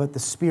 but the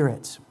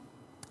Spirit,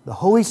 the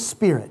Holy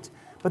Spirit.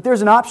 But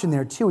there's an option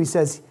there too. He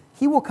says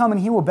he will come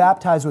and he will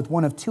baptize with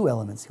one of two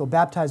elements. He'll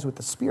baptize with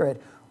the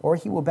Spirit, or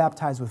he will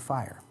baptize with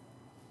fire.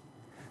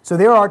 So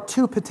there are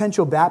two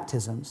potential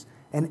baptisms,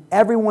 and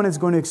everyone is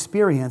going to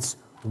experience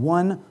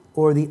one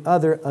or the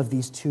other of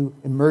these two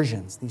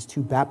immersions, these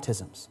two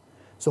baptisms.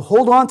 So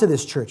hold on to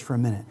this, church, for a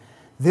minute.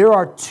 There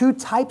are two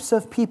types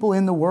of people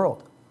in the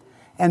world,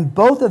 and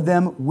both of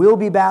them will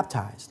be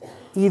baptized.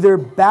 Either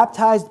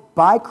baptized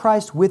by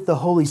Christ with the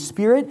Holy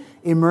Spirit,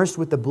 immersed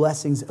with the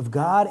blessings of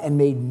God and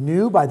made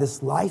new by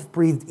this life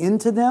breathed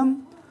into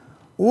them,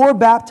 or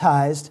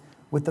baptized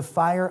with the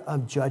fire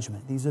of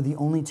judgment. These are the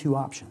only two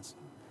options.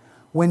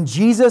 When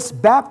Jesus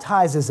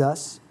baptizes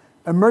us,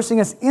 immersing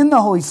us in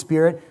the Holy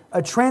Spirit,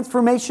 a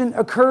transformation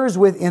occurs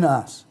within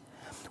us.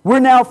 We're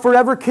now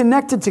forever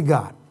connected to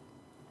God.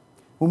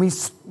 When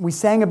we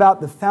sang about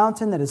the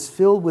fountain that is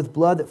filled with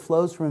blood that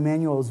flows from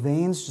Emmanuel's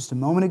veins just a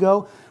moment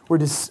ago, we're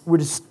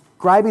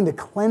describing the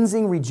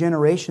cleansing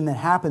regeneration that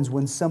happens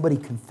when somebody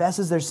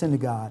confesses their sin to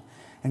God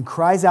and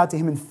cries out to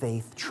him in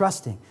faith,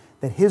 trusting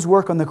that his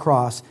work on the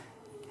cross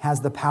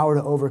has the power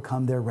to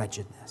overcome their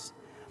wretchedness.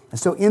 And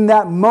so in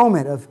that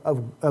moment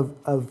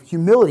of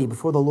humility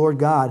before the Lord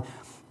God,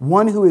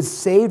 one who is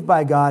saved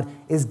by God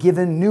is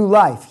given new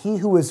life. He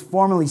who was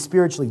formerly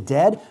spiritually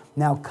dead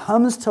now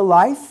comes to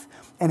life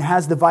and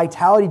has the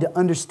vitality to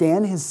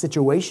understand his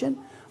situation.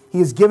 He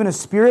is given a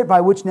spirit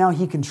by which now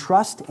he can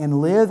trust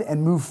and live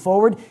and move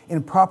forward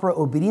in proper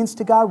obedience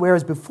to God,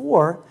 whereas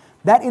before,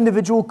 that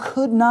individual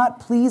could not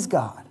please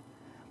God.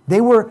 They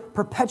were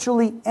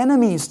perpetually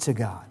enemies to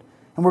God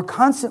and were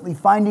constantly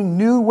finding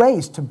new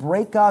ways to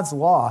break God's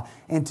law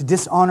and to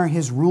dishonor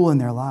his rule in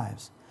their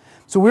lives.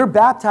 So we're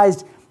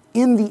baptized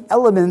in the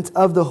element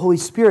of the Holy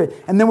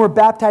Spirit, and then we're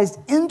baptized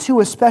into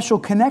a special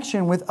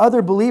connection with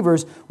other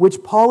believers,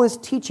 which Paul is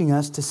teaching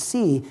us to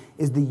see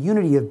is the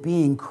unity of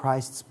being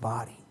Christ's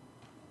body.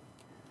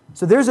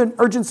 So there's an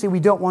urgency we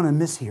don't want to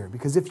miss here,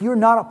 because if you're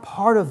not a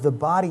part of the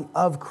body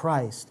of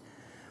Christ,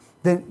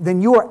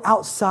 then you are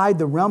outside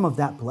the realm of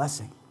that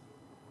blessing.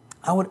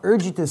 I would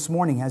urge you this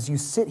morning, as you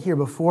sit here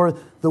before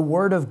the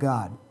Word of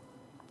God,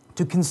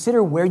 to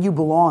consider where you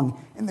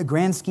belong in the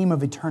grand scheme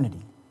of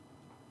eternity.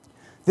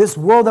 This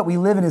world that we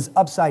live in is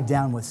upside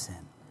down with sin.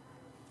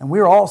 And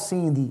we're all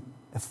seeing the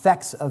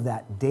effects of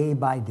that day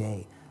by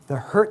day, the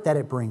hurt that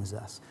it brings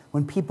us.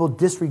 When people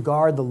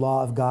disregard the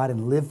law of God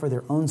and live for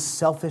their own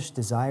selfish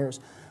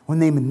desires, when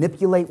they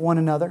manipulate one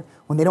another,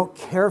 when they don't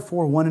care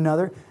for one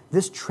another,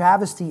 this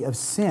travesty of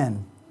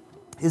sin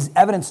is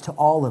evidence to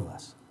all of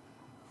us.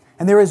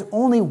 And there is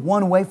only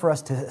one way for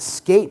us to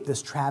escape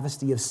this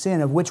travesty of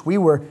sin of which we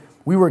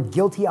were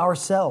guilty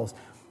ourselves.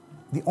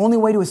 The only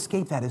way to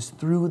escape that is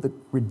through the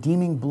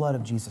redeeming blood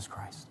of Jesus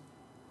Christ.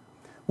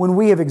 When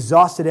we have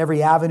exhausted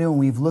every avenue and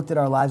we've looked at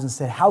our lives and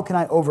said, how can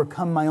I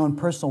overcome my own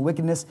personal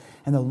wickedness?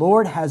 And the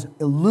Lord has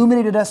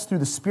illuminated us through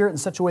the Spirit in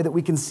such a way that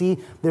we can see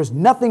there's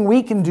nothing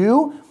we can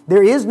do.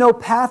 There is no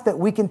path that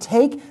we can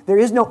take. There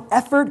is no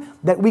effort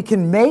that we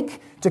can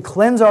make to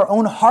cleanse our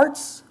own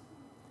hearts.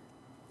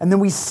 And then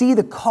we see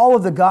the call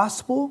of the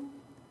gospel.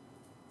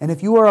 And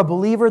if you are a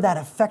believer, that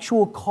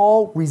effectual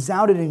call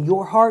resounded in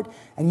your heart,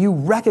 and you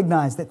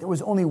recognize that there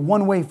was only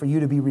one way for you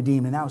to be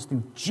redeemed, and that was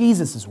through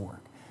Jesus' work.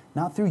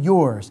 Not through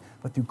yours,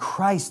 but through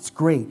Christ's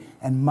great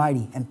and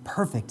mighty and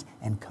perfect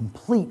and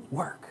complete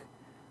work.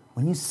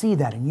 When you see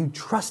that and you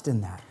trust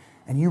in that,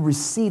 and you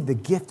receive the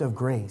gift of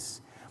grace,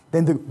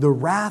 then the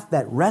wrath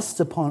that rests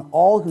upon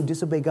all who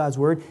disobey God's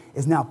word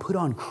is now put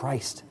on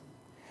Christ.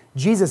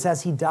 Jesus,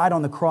 as he died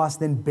on the cross,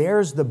 then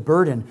bears the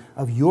burden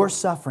of your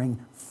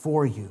suffering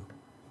for you.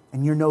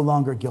 And you're no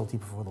longer guilty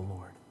before the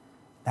Lord.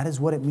 That is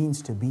what it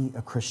means to be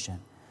a Christian.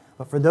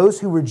 But for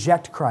those who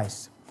reject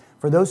Christ,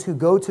 for those who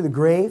go to the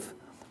grave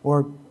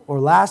or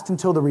last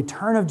until the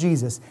return of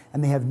Jesus,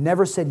 and they have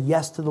never said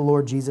yes to the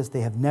Lord Jesus,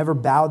 they have never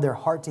bowed their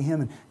heart to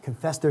him and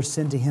confessed their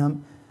sin to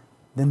him,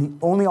 then the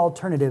only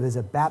alternative is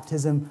a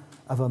baptism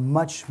of a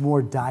much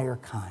more dire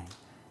kind,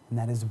 and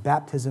that is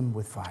baptism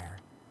with fire.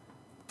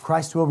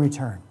 Christ will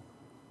return.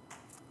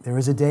 There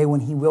is a day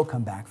when he will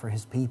come back for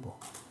his people.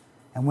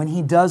 And when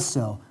he does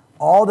so,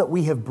 all that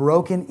we have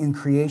broken in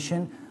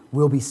creation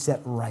will be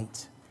set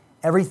right.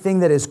 Everything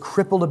that is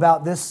crippled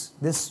about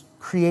this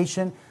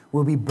creation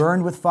will be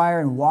burned with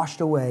fire and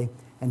washed away,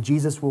 and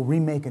Jesus will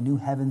remake a new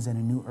heavens and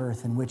a new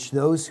earth in which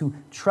those who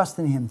trust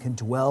in him can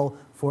dwell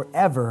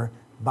forever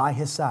by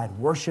his side,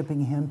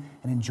 worshiping him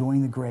and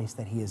enjoying the grace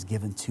that he has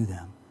given to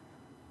them.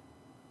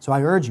 So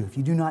I urge you, if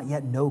you do not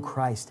yet know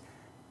Christ,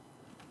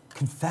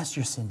 confess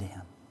your sin to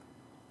him.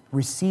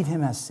 Receive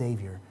him as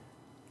Savior.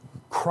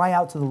 Cry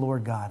out to the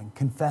Lord God and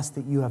confess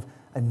that you have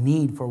a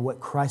need for what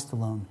Christ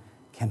alone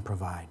can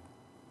provide.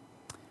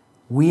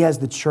 We as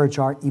the church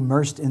are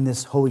immersed in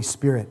this Holy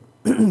Spirit.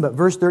 But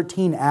verse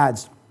 13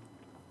 adds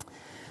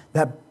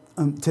that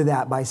to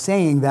that by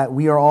saying that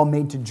we are all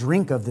made to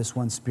drink of this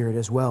one Spirit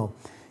as well.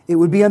 It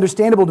would be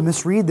understandable to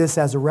misread this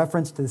as a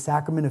reference to the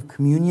sacrament of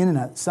communion,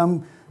 and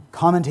some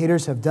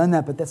commentators have done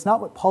that, but that's not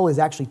what Paul is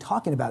actually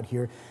talking about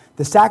here.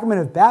 The sacrament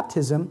of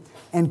baptism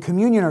and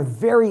communion are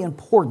very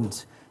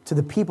important to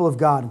the people of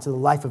God and to the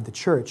life of the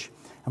church.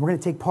 And we're going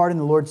to take part in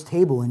the Lord's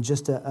table in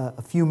just a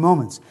few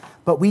moments.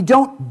 But we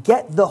don't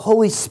get the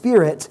Holy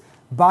Spirit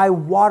by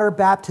water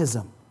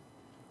baptism.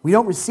 We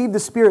don't receive the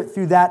Spirit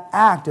through that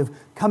act of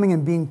coming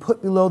and being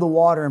put below the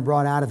water and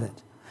brought out of it.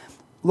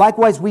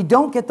 Likewise, we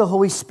don't get the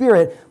Holy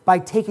Spirit by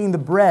taking the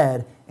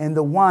bread and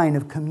the wine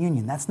of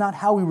communion. That's not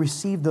how we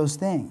receive those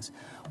things.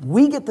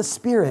 We get the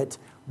Spirit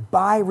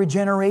by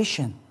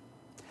regeneration.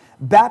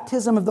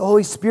 Baptism of the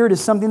Holy Spirit is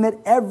something that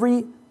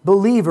every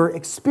believer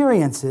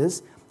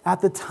experiences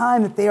at the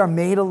time that they are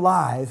made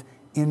alive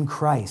in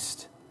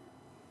Christ.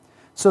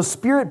 So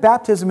Spirit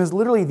baptism is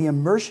literally the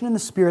immersion in the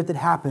Spirit that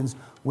happens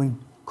when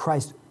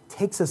Christ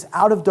takes us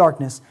out of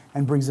darkness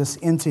and brings us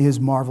into his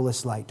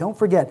marvelous light. Don't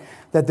forget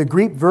that the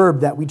Greek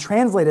verb that we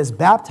translate as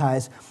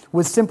baptize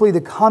was simply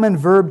the common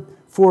verb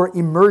for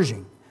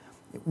immersion.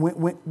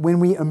 When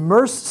we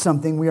immerse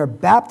something, we are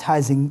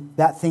baptizing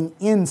that thing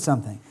in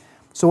something.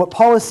 So what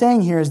Paul is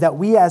saying here is that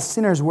we as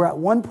sinners were at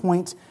one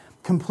point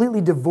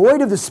completely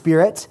devoid of the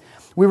Spirit.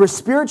 We were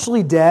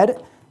spiritually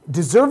dead,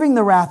 deserving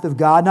the wrath of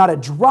God, not a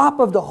drop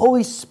of the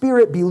Holy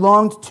Spirit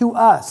belonged to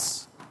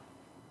us,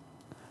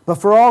 but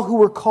for all who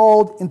were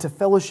called into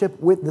fellowship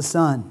with the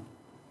Son.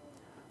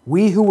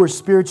 We who were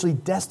spiritually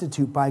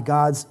destitute by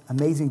God's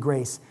amazing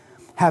grace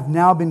have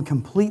now been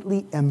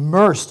completely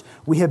immersed.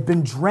 We have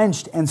been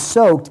drenched and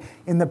soaked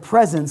in the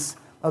presence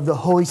of the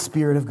Holy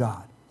Spirit of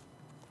God.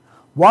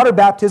 Water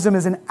baptism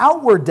is an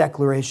outward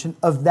declaration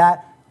of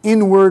that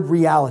inward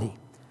reality,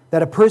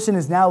 that a person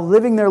is now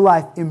living their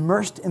life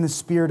immersed in the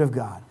Spirit of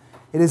God.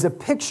 It is a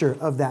picture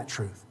of that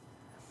truth.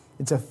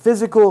 It's a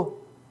physical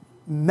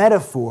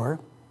metaphor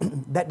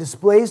that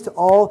displays to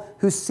all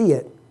who see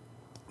it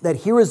that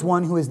here is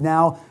one who is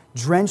now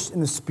drenched in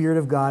the Spirit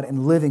of God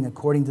and living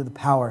according to the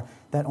power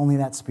that only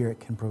that Spirit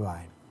can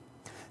provide.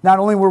 Not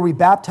only were we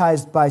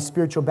baptized by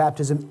spiritual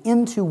baptism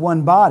into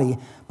one body,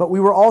 but we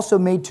were also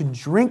made to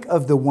drink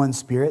of the one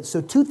Spirit.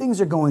 So two things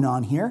are going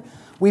on here.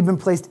 We've been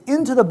placed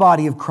into the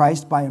body of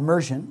Christ by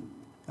immersion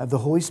of the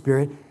Holy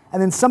Spirit,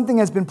 and then something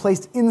has been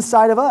placed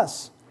inside of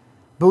us.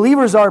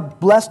 Believers are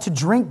blessed to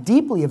drink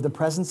deeply of the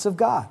presence of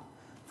God,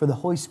 for the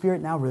Holy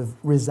Spirit now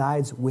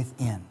resides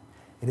within.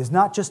 It is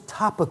not just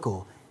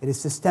topical, it is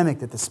systemic,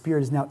 that the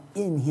Spirit is now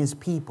in His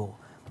people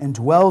and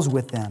dwells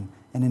with them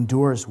and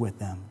endures with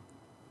them.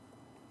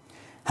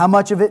 How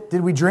much of it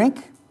did we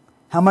drink?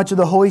 How much of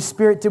the Holy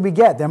Spirit did we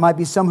get? There might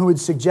be some who would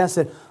suggest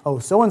that,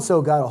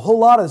 so-and-so got a whole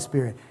lot of the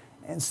Spirit,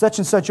 and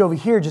such over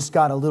here just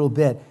got a little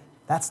bit.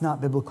 That's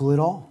not biblical at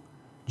all.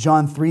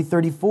 John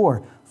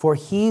 3:34, for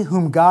he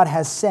whom God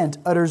has sent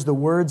utters the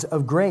words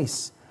of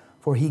grace,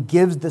 for he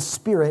gives the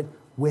Spirit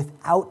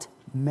without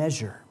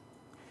measure.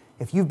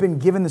 If you've been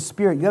given the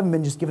Spirit, you haven't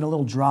been just given a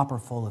little dropper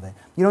full of it.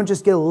 You don't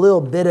just get a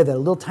little bit of it, a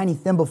little tiny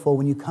thimbleful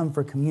when you come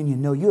for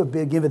communion. No, you have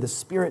been given the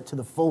Spirit to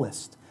the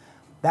fullest.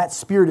 That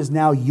Spirit is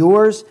now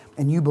yours,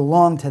 and you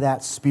belong to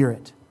that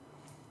Spirit.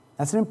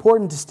 That's an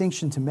important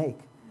distinction to make.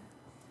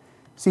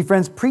 See,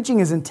 friends, preaching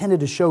is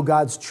intended to show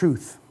God's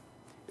truth.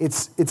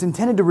 It's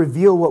intended to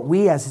reveal what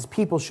we as His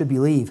people should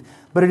believe,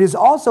 but it is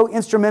also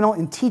instrumental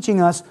in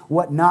teaching us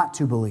what not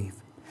to believe.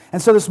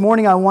 And so this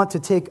morning I want to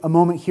take a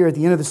moment here at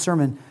the end of the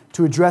sermon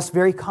to address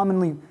very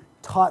commonly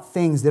taught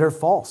things that are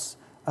false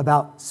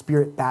about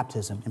Spirit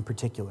baptism in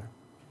particular.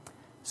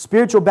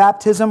 Spiritual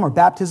baptism, or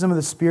baptism of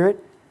the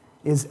Spirit,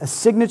 is a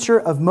signature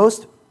of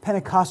most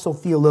Pentecostal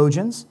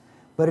theologians,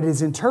 but it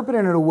is interpreted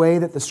in a way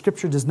that the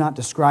Scripture does not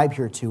describe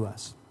here to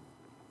us.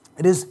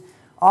 It is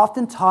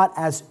often taught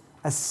as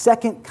a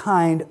second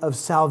kind of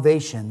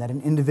salvation that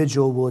an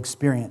individual will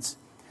experience.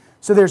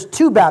 So there's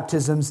two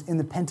baptisms in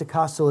the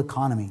Pentecostal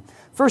economy.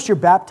 First, you're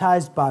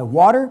baptized by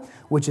water,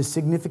 which is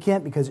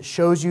significant because it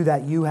shows you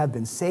that you have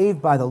been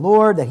saved by the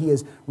Lord, that He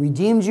has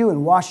redeemed you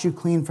and washed you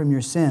clean from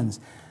your sins.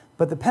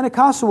 But the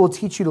Pentecostal will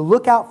teach you to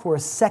look out for a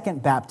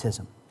second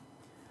baptism,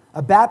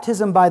 a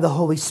baptism by the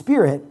Holy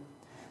Spirit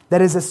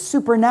that is a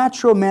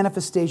supernatural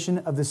manifestation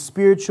of the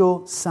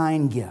spiritual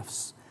sign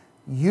gifts,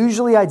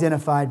 usually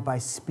identified by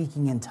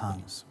speaking in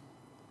tongues.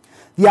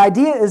 The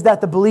idea is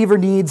that the believer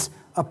needs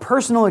a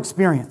personal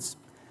experience,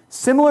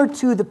 similar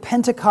to the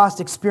Pentecost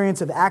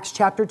experience of Acts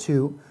chapter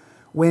 2,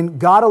 when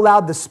God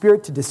allowed the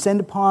Spirit to descend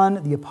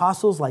upon the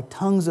apostles like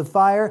tongues of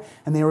fire,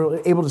 and they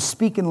were able to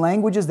speak in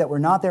languages that were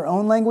not their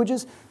own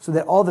languages, so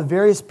that all the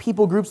various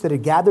people groups that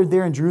had gathered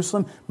there in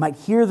Jerusalem might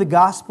hear the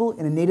gospel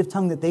in a native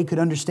tongue that they could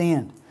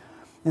understand.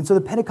 And so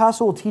the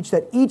Pentecostal will teach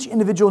that each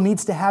individual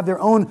needs to have their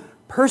own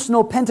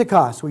personal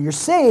Pentecost, where you're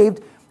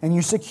saved and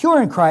you're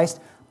secure in Christ,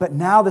 but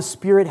now the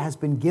Spirit has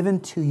been given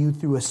to you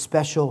through a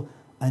special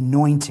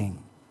anointing.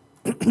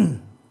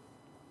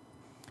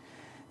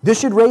 This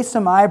should raise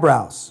some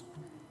eyebrows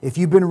if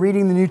you've been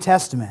reading the New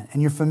Testament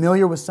and you're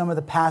familiar with some of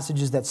the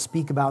passages that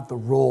speak about the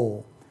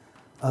role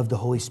of the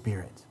Holy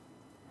Spirit.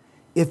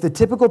 If the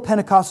typical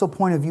Pentecostal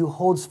point of view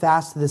holds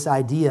fast to this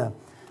idea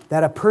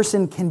that a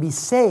person can be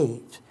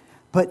saved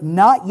but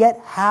not yet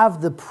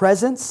have the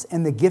presence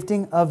and the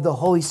gifting of the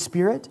Holy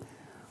Spirit,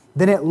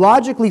 then it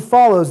logically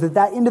follows that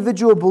that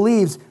individual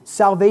believes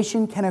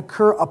salvation can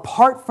occur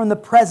apart from the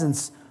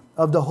presence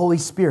of the Holy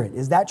Spirit.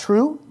 Is that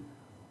true?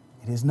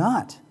 It is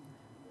not.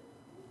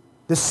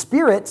 The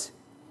Spirit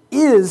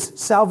is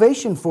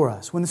salvation for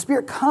us. When the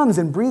Spirit comes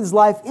and breathes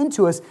life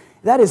into us,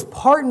 that is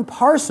part and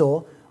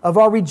parcel of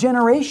our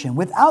regeneration.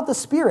 Without the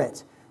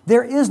Spirit,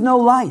 there is no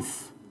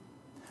life.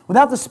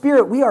 Without the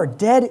Spirit, we are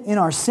dead in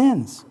our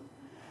sins.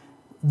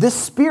 The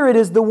Spirit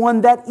is the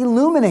one that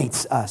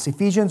illuminates us.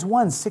 Ephesians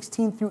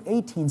 1:16 through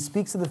 18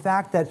 speaks of the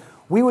fact that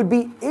we would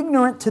be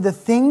ignorant to the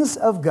things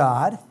of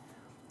God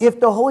if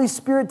the Holy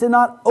Spirit did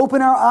not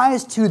open our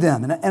eyes to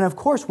them. And of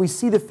course, we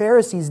see the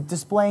Pharisees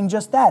displaying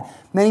just that.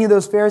 Many of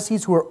those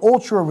Pharisees who were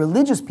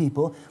ultra-religious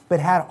people,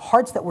 but had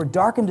hearts that were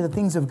darkened to the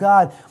things of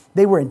God,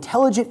 they were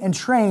intelligent and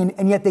trained,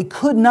 and yet they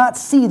could not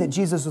see that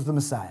Jesus was the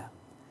Messiah.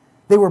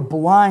 They were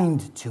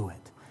blind to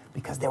it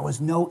because there was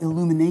no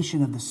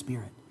illumination of the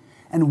Spirit.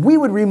 And we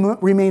would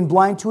remain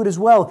blind to it as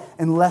well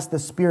unless the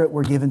Spirit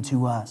were given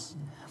to us.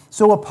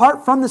 So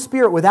apart from the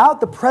Spirit,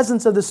 without the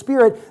presence of the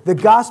Spirit, the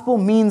gospel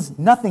means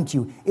nothing to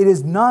you. It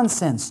is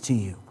nonsense to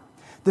you.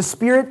 The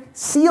Spirit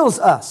seals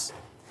us.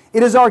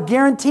 It is our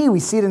guarantee. We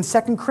see it in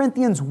 2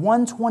 Corinthians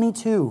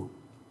 1:22,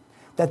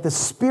 that the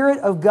Spirit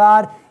of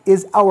God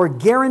is our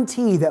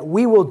guarantee that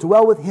we will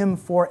dwell with Him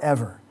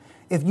forever.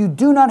 If you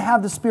do not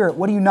have the Spirit,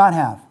 what do you not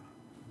have?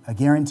 A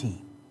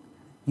guarantee.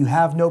 You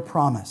have no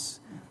promise.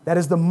 That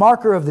is the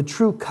marker of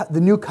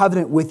the new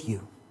covenant with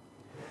you.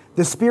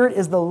 The Spirit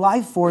is the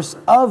life force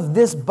of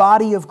this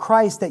body of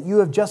Christ that you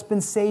have just been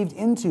saved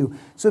into.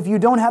 So if you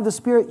don't have the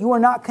Spirit, you are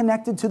not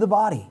connected to the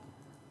body.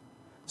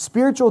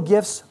 Spiritual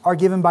gifts are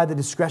given by the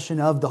discretion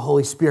of the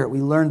Holy Spirit.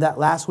 We learned that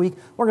last week.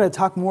 We're going to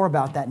talk more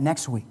about that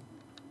next week.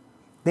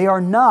 They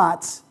are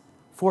not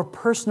for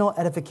personal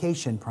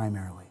edification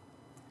primarily.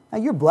 Now,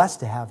 you're blessed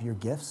to have your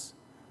gifts,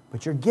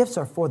 but your gifts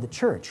are for the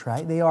church,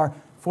 right? They are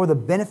for the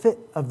benefit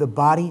of the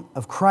body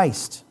of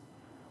Christ.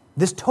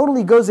 This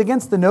totally goes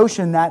against the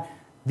notion that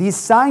these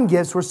sign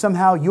gifts were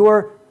somehow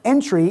your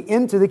entry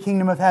into the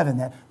kingdom of heaven,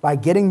 that by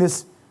getting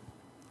this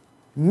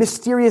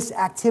mysterious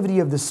activity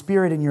of the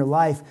Spirit in your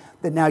life,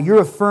 that now you're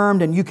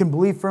affirmed and you can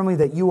believe firmly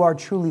that you are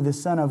truly the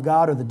son of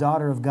God or the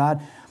daughter of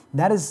God.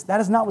 That is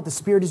not what the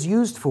Spirit is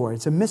used for.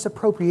 It's a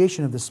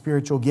misappropriation of the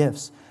spiritual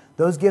gifts.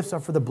 Those gifts are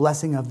for the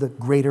blessing of the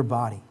greater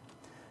body.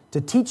 To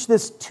teach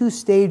this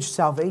two-stage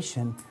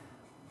salvation,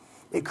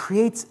 it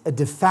creates a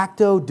de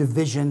facto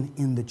division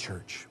in the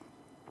church.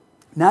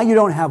 Now you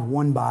don't have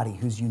one body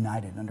who's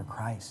united under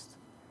Christ,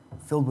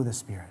 filled with the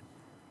Spirit.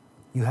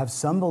 You have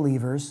some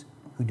believers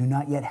who do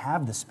not yet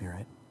have the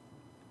Spirit,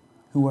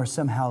 who are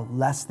somehow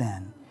less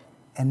than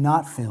and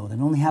not filled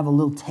and only have a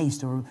little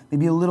taste or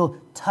maybe a little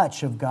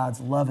touch of God's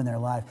love in their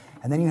life.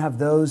 And then you have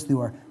those who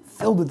are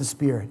filled with the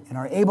Spirit and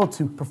are able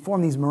to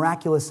perform these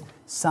miraculous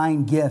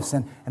sign gifts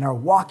and are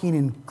walking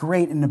in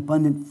great and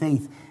abundant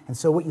faith. And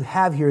so what you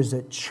have here is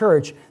a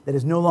church that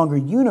is no longer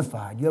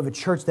unified. You have a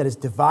church that is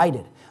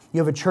divided. You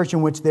have a church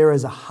in which there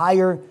is a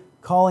higher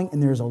calling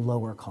and there is a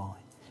lower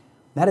calling.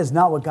 That is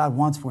not what God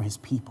wants for His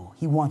people.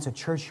 He wants a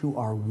church who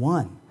are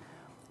one.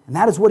 And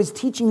that is what He's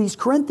teaching these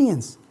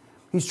Corinthians.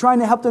 He's trying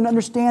to help them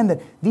understand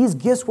that these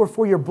gifts were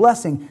for your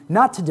blessing,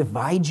 not to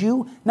divide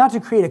you, not to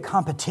create a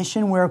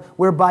competition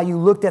whereby you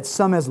looked at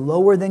some as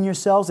lower than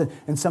yourselves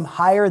and some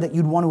higher that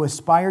you'd want to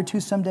aspire to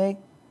someday.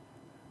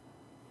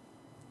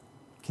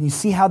 Can you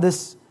see how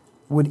this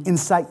would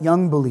incite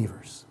young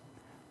believers,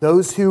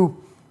 those who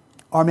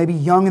are maybe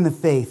young in the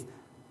faith,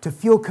 to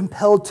feel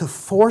compelled to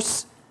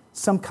force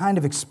some kind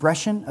of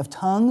expression of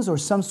tongues or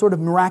some sort of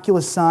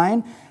miraculous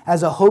sign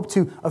as a hope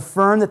to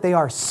affirm that they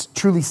are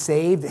truly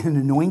saved and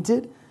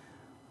anointed?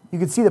 You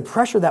can see the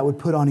pressure that would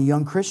put on a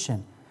young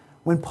Christian.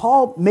 When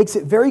Paul makes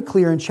it very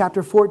clear in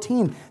chapter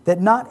 14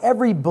 that not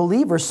every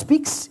believer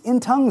speaks in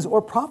tongues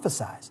or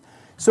prophesies.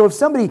 So if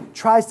somebody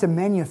tries to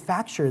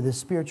manufacture this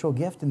spiritual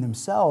gift in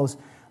themselves,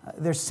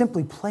 they're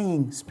simply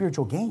playing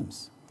spiritual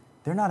games.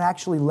 They're not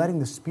actually letting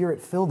the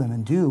Spirit fill them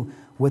and do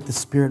what the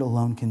Spirit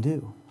alone can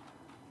do.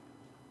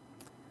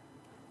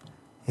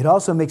 It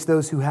also makes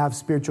those who have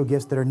spiritual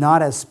gifts that are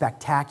not as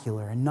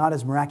spectacular and not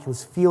as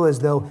miraculous feel as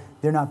though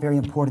they're not very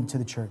important to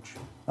the church.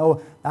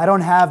 Oh, I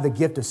don't have the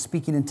gift of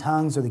speaking in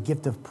tongues or the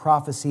gift of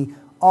prophecy.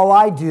 All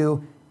I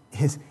do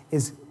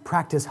is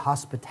practice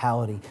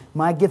hospitality.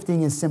 My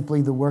gifting is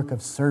simply the work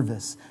of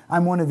service.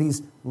 I'm one of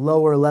these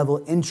lower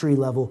level, entry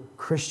level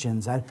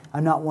Christians.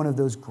 I'm not one of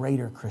those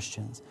greater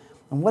Christians.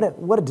 And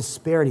what a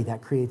disparity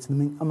that creates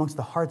amongst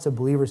the hearts of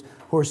believers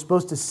who are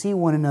supposed to see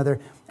one another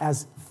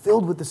as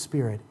filled with the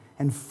Spirit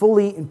and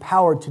fully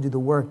empowered to do the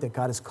work that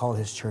God has called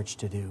His church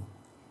to do.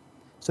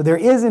 So there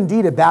is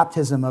indeed a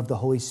baptism of the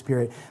Holy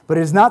Spirit, but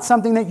it is not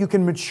something that you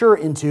can mature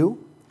into.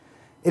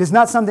 It is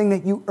not something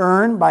that you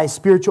earn by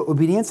spiritual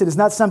obedience. It is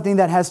not something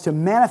that has to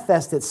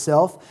manifest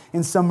itself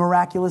in some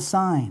miraculous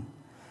sign.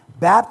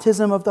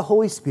 Baptism of the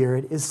Holy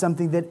Spirit is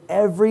something that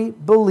every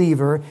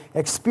believer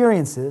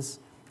experiences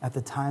at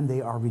the time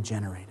they are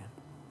regenerated.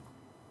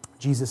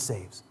 Jesus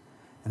saves.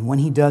 And when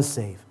He does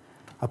save,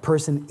 a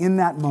person in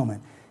that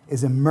moment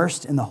is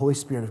immersed in the Holy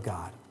Spirit of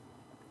God.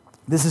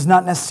 This is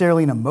not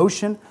necessarily an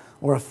emotion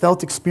or a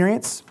felt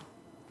experience.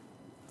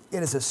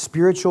 It is a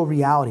spiritual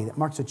reality that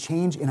marks a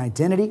change in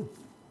identity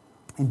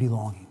and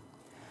belonging.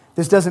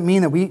 This doesn't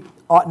mean that we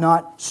ought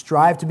not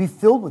strive to be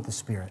filled with the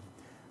Spirit.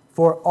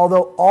 For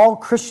although all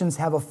Christians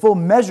have a full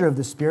measure of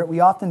the Spirit,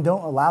 we often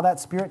don't allow that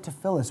Spirit to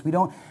fill us. We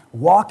don't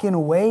walk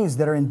in ways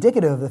that are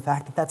indicative of the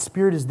fact that that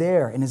Spirit is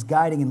there and is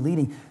guiding and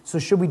leading. So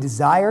should we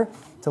desire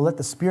to let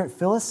the Spirit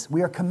fill us?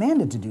 We are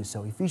commanded to do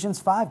so. Ephesians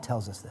 5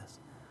 tells us this.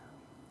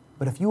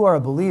 But if you are a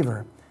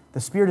believer,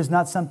 the Spirit is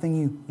not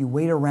something you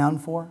wait around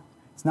for.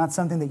 It's not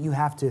something that you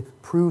have to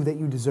prove that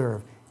you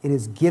deserve. It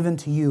is given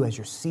to you as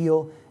your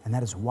seal, and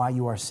that is why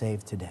you are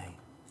saved today.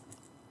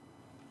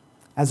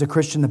 As a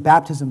Christian, the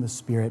baptism of the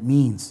Spirit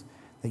means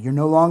that you're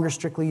no longer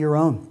strictly your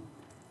own,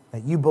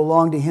 that you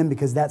belong to Him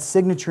because that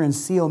signature and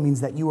seal means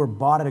that you were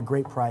bought at a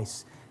great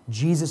price.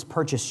 Jesus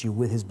purchased you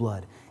with His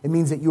blood. It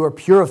means that you are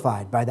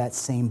purified by that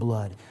same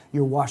blood.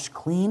 You're washed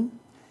clean.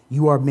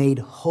 You are made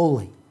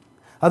holy.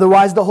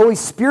 Otherwise, the Holy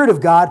Spirit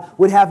of God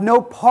would have no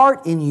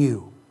part in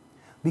you.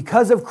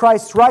 Because of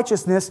Christ's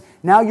righteousness,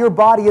 now your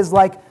body is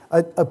like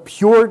a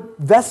pure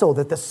vessel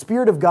that the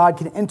Spirit of God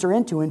can enter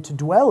into and to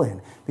dwell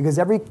in. Because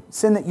every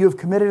sin that you have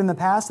committed in the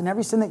past and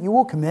every sin that you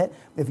will commit,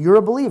 if you're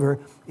a believer,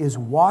 is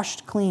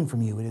washed clean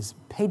from you. It is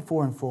paid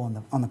for in full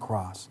on the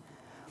cross.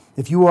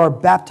 If you are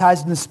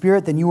baptized in the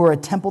Spirit, then you are a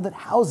temple that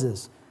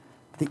houses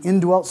the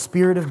indwelt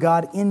Spirit of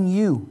God in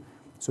you.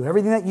 So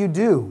everything that you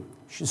do, you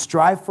should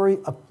strive for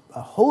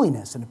a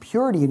holiness and a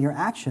purity in your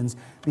actions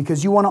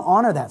because you want to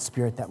honor that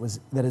Spirit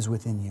that is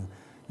within you.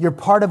 You're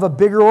part of a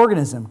bigger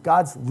organism,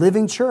 God's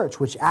living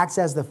church, which acts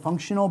as the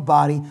functional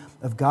body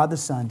of God the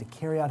Son to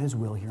carry out His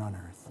will here on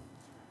earth.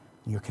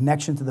 Your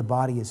connection to the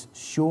body is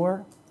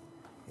sure,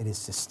 it is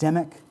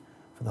systemic,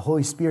 for the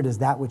Holy Spirit is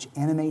that which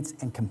animates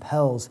and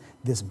compels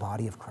this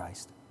body of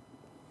Christ.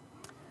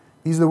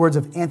 These are the words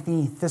of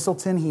Anthony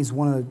Thistleton. He's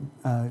one of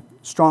the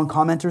strong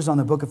commenters on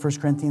the book of 1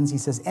 Corinthians. He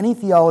says, any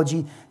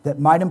theology that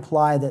might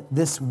imply that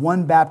this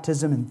one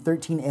baptism in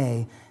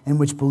 13a, in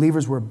which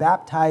believers were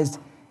baptized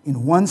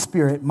in one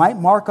Spirit, might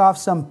mark off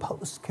some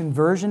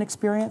post-conversion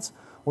experience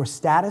or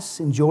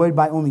status enjoyed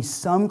by only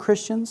some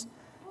Christians,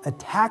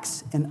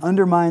 attacks and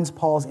undermines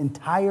Paul's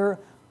entire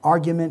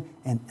argument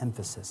and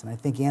emphasis. And I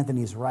think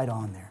Anthony is right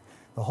on there.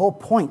 The whole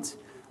point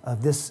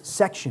of this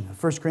section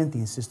of 1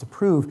 Corinthians is to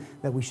prove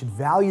that we should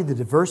value the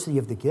diversity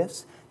of the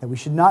gifts, that we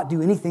should not do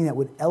anything that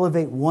would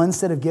elevate one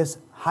set of gifts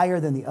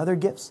higher than the other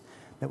gifts,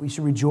 that we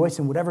should rejoice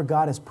in whatever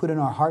God has put in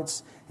our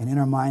hearts and in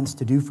our minds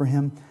to do for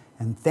Him,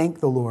 and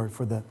thank the Lord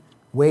for the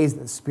ways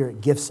that the Spirit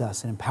gifts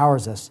us and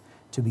empowers us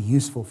to be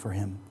useful for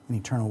Him in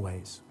eternal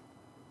ways.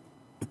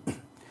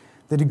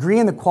 The degree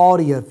and the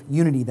quality of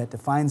unity that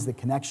defines the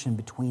connection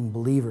between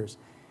believers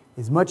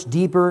is much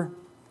deeper,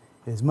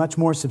 it is much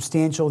more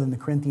substantial than the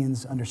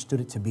Corinthians understood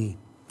it to be.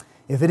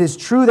 If it is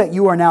true that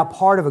you are now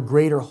part of a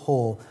greater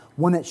whole,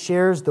 one that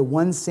shares the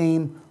one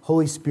same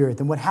Holy Spirit,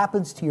 then what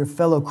happens to your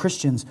fellow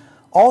Christians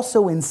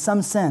also in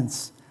some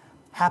sense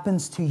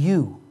happens to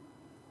you.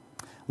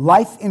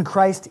 Life in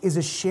Christ is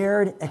a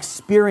shared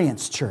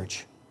experience,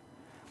 church.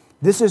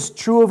 This is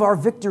true of our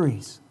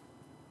victories.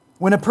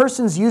 When a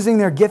person's using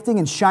their gifting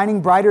and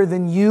shining brighter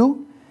than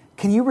you,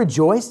 can you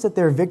rejoice that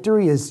their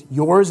victory is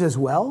yours as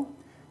well?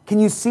 Can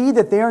you see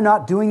that they are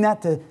not doing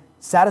that to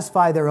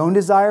satisfy their own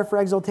desire for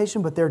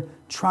exaltation, but they're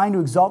trying to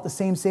exalt the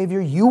same Savior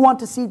you want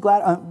to see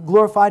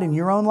glorified in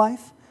your own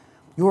life?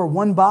 You are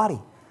one body.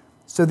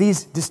 So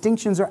these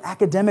distinctions are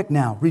academic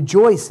now.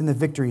 Rejoice in the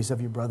victories of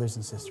your brothers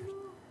and sisters.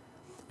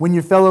 When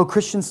your fellow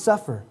Christians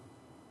suffer,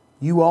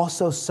 you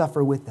also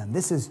suffer with them.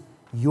 This is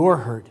your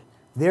hurt.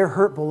 Their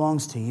hurt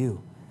belongs to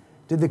you.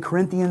 Did the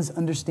Corinthians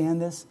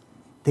understand this?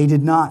 They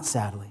did not,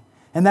 sadly.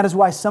 And that is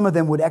why some of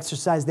them would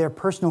exercise their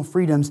personal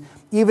freedoms,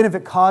 even if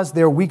it caused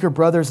their weaker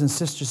brothers and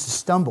sisters to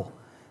stumble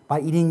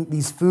by eating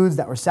these foods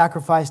that were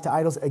sacrificed to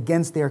idols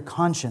against their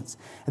conscience.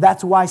 And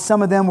that's why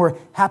some of them were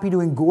happy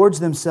to engorge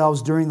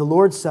themselves during the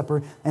Lord's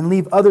Supper and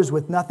leave others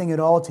with nothing at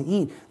all to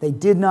eat. They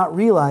did not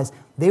realize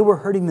they were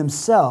hurting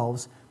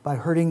themselves by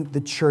hurting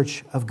the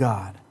church of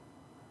God.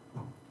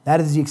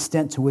 That is the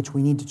extent to which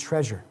we need to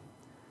treasure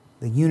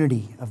the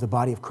unity of the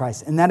body of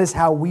Christ. And that is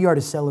how we are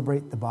to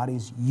celebrate the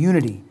body's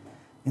unity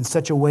in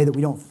such a way that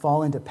we don't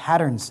fall into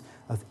patterns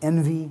of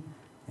envy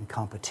and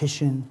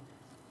competition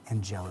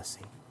and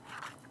jealousy.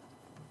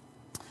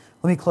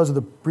 Let me close with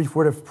a brief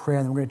word of prayer,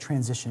 and then we're going to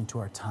transition to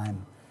our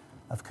time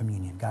of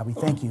communion. God, we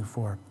thank you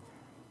for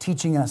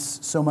teaching us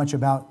so much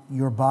about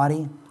your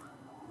body,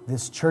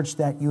 this church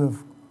that you have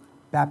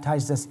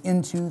baptized us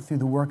into through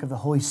the work of the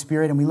Holy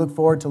Spirit, and we look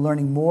forward to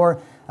learning more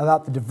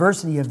about the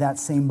diversity of that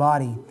same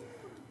body.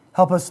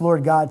 Help us,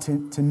 Lord God,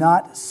 to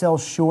not sell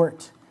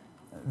short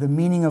the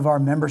meaning of our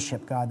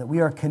membership, God, that we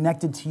are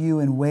connected to you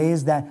in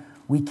ways that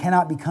we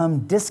cannot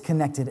become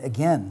disconnected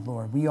again,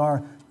 Lord. We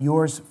are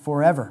yours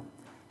forever.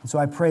 And so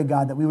I pray,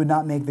 God, that we would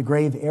not make the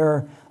grave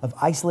error of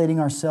isolating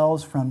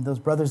ourselves from those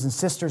brothers and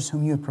sisters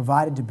whom you have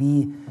provided to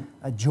be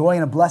a joy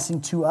and a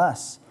blessing to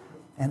us,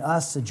 and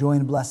us a joy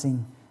and a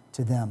blessing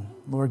to them.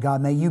 Lord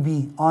God, may you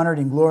be honored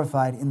and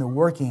glorified in the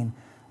working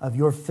of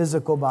your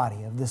physical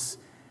body, of this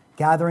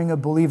gathering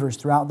of believers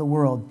throughout the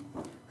world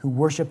who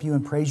worship you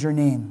and praise your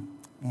name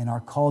and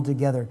are called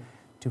together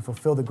to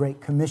fulfill the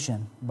Great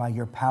Commission by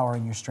your power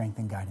and your strength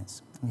and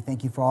guidance. We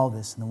thank you for all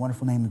this in the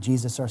wonderful name of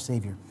Jesus, our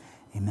Savior.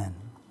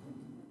 Amen.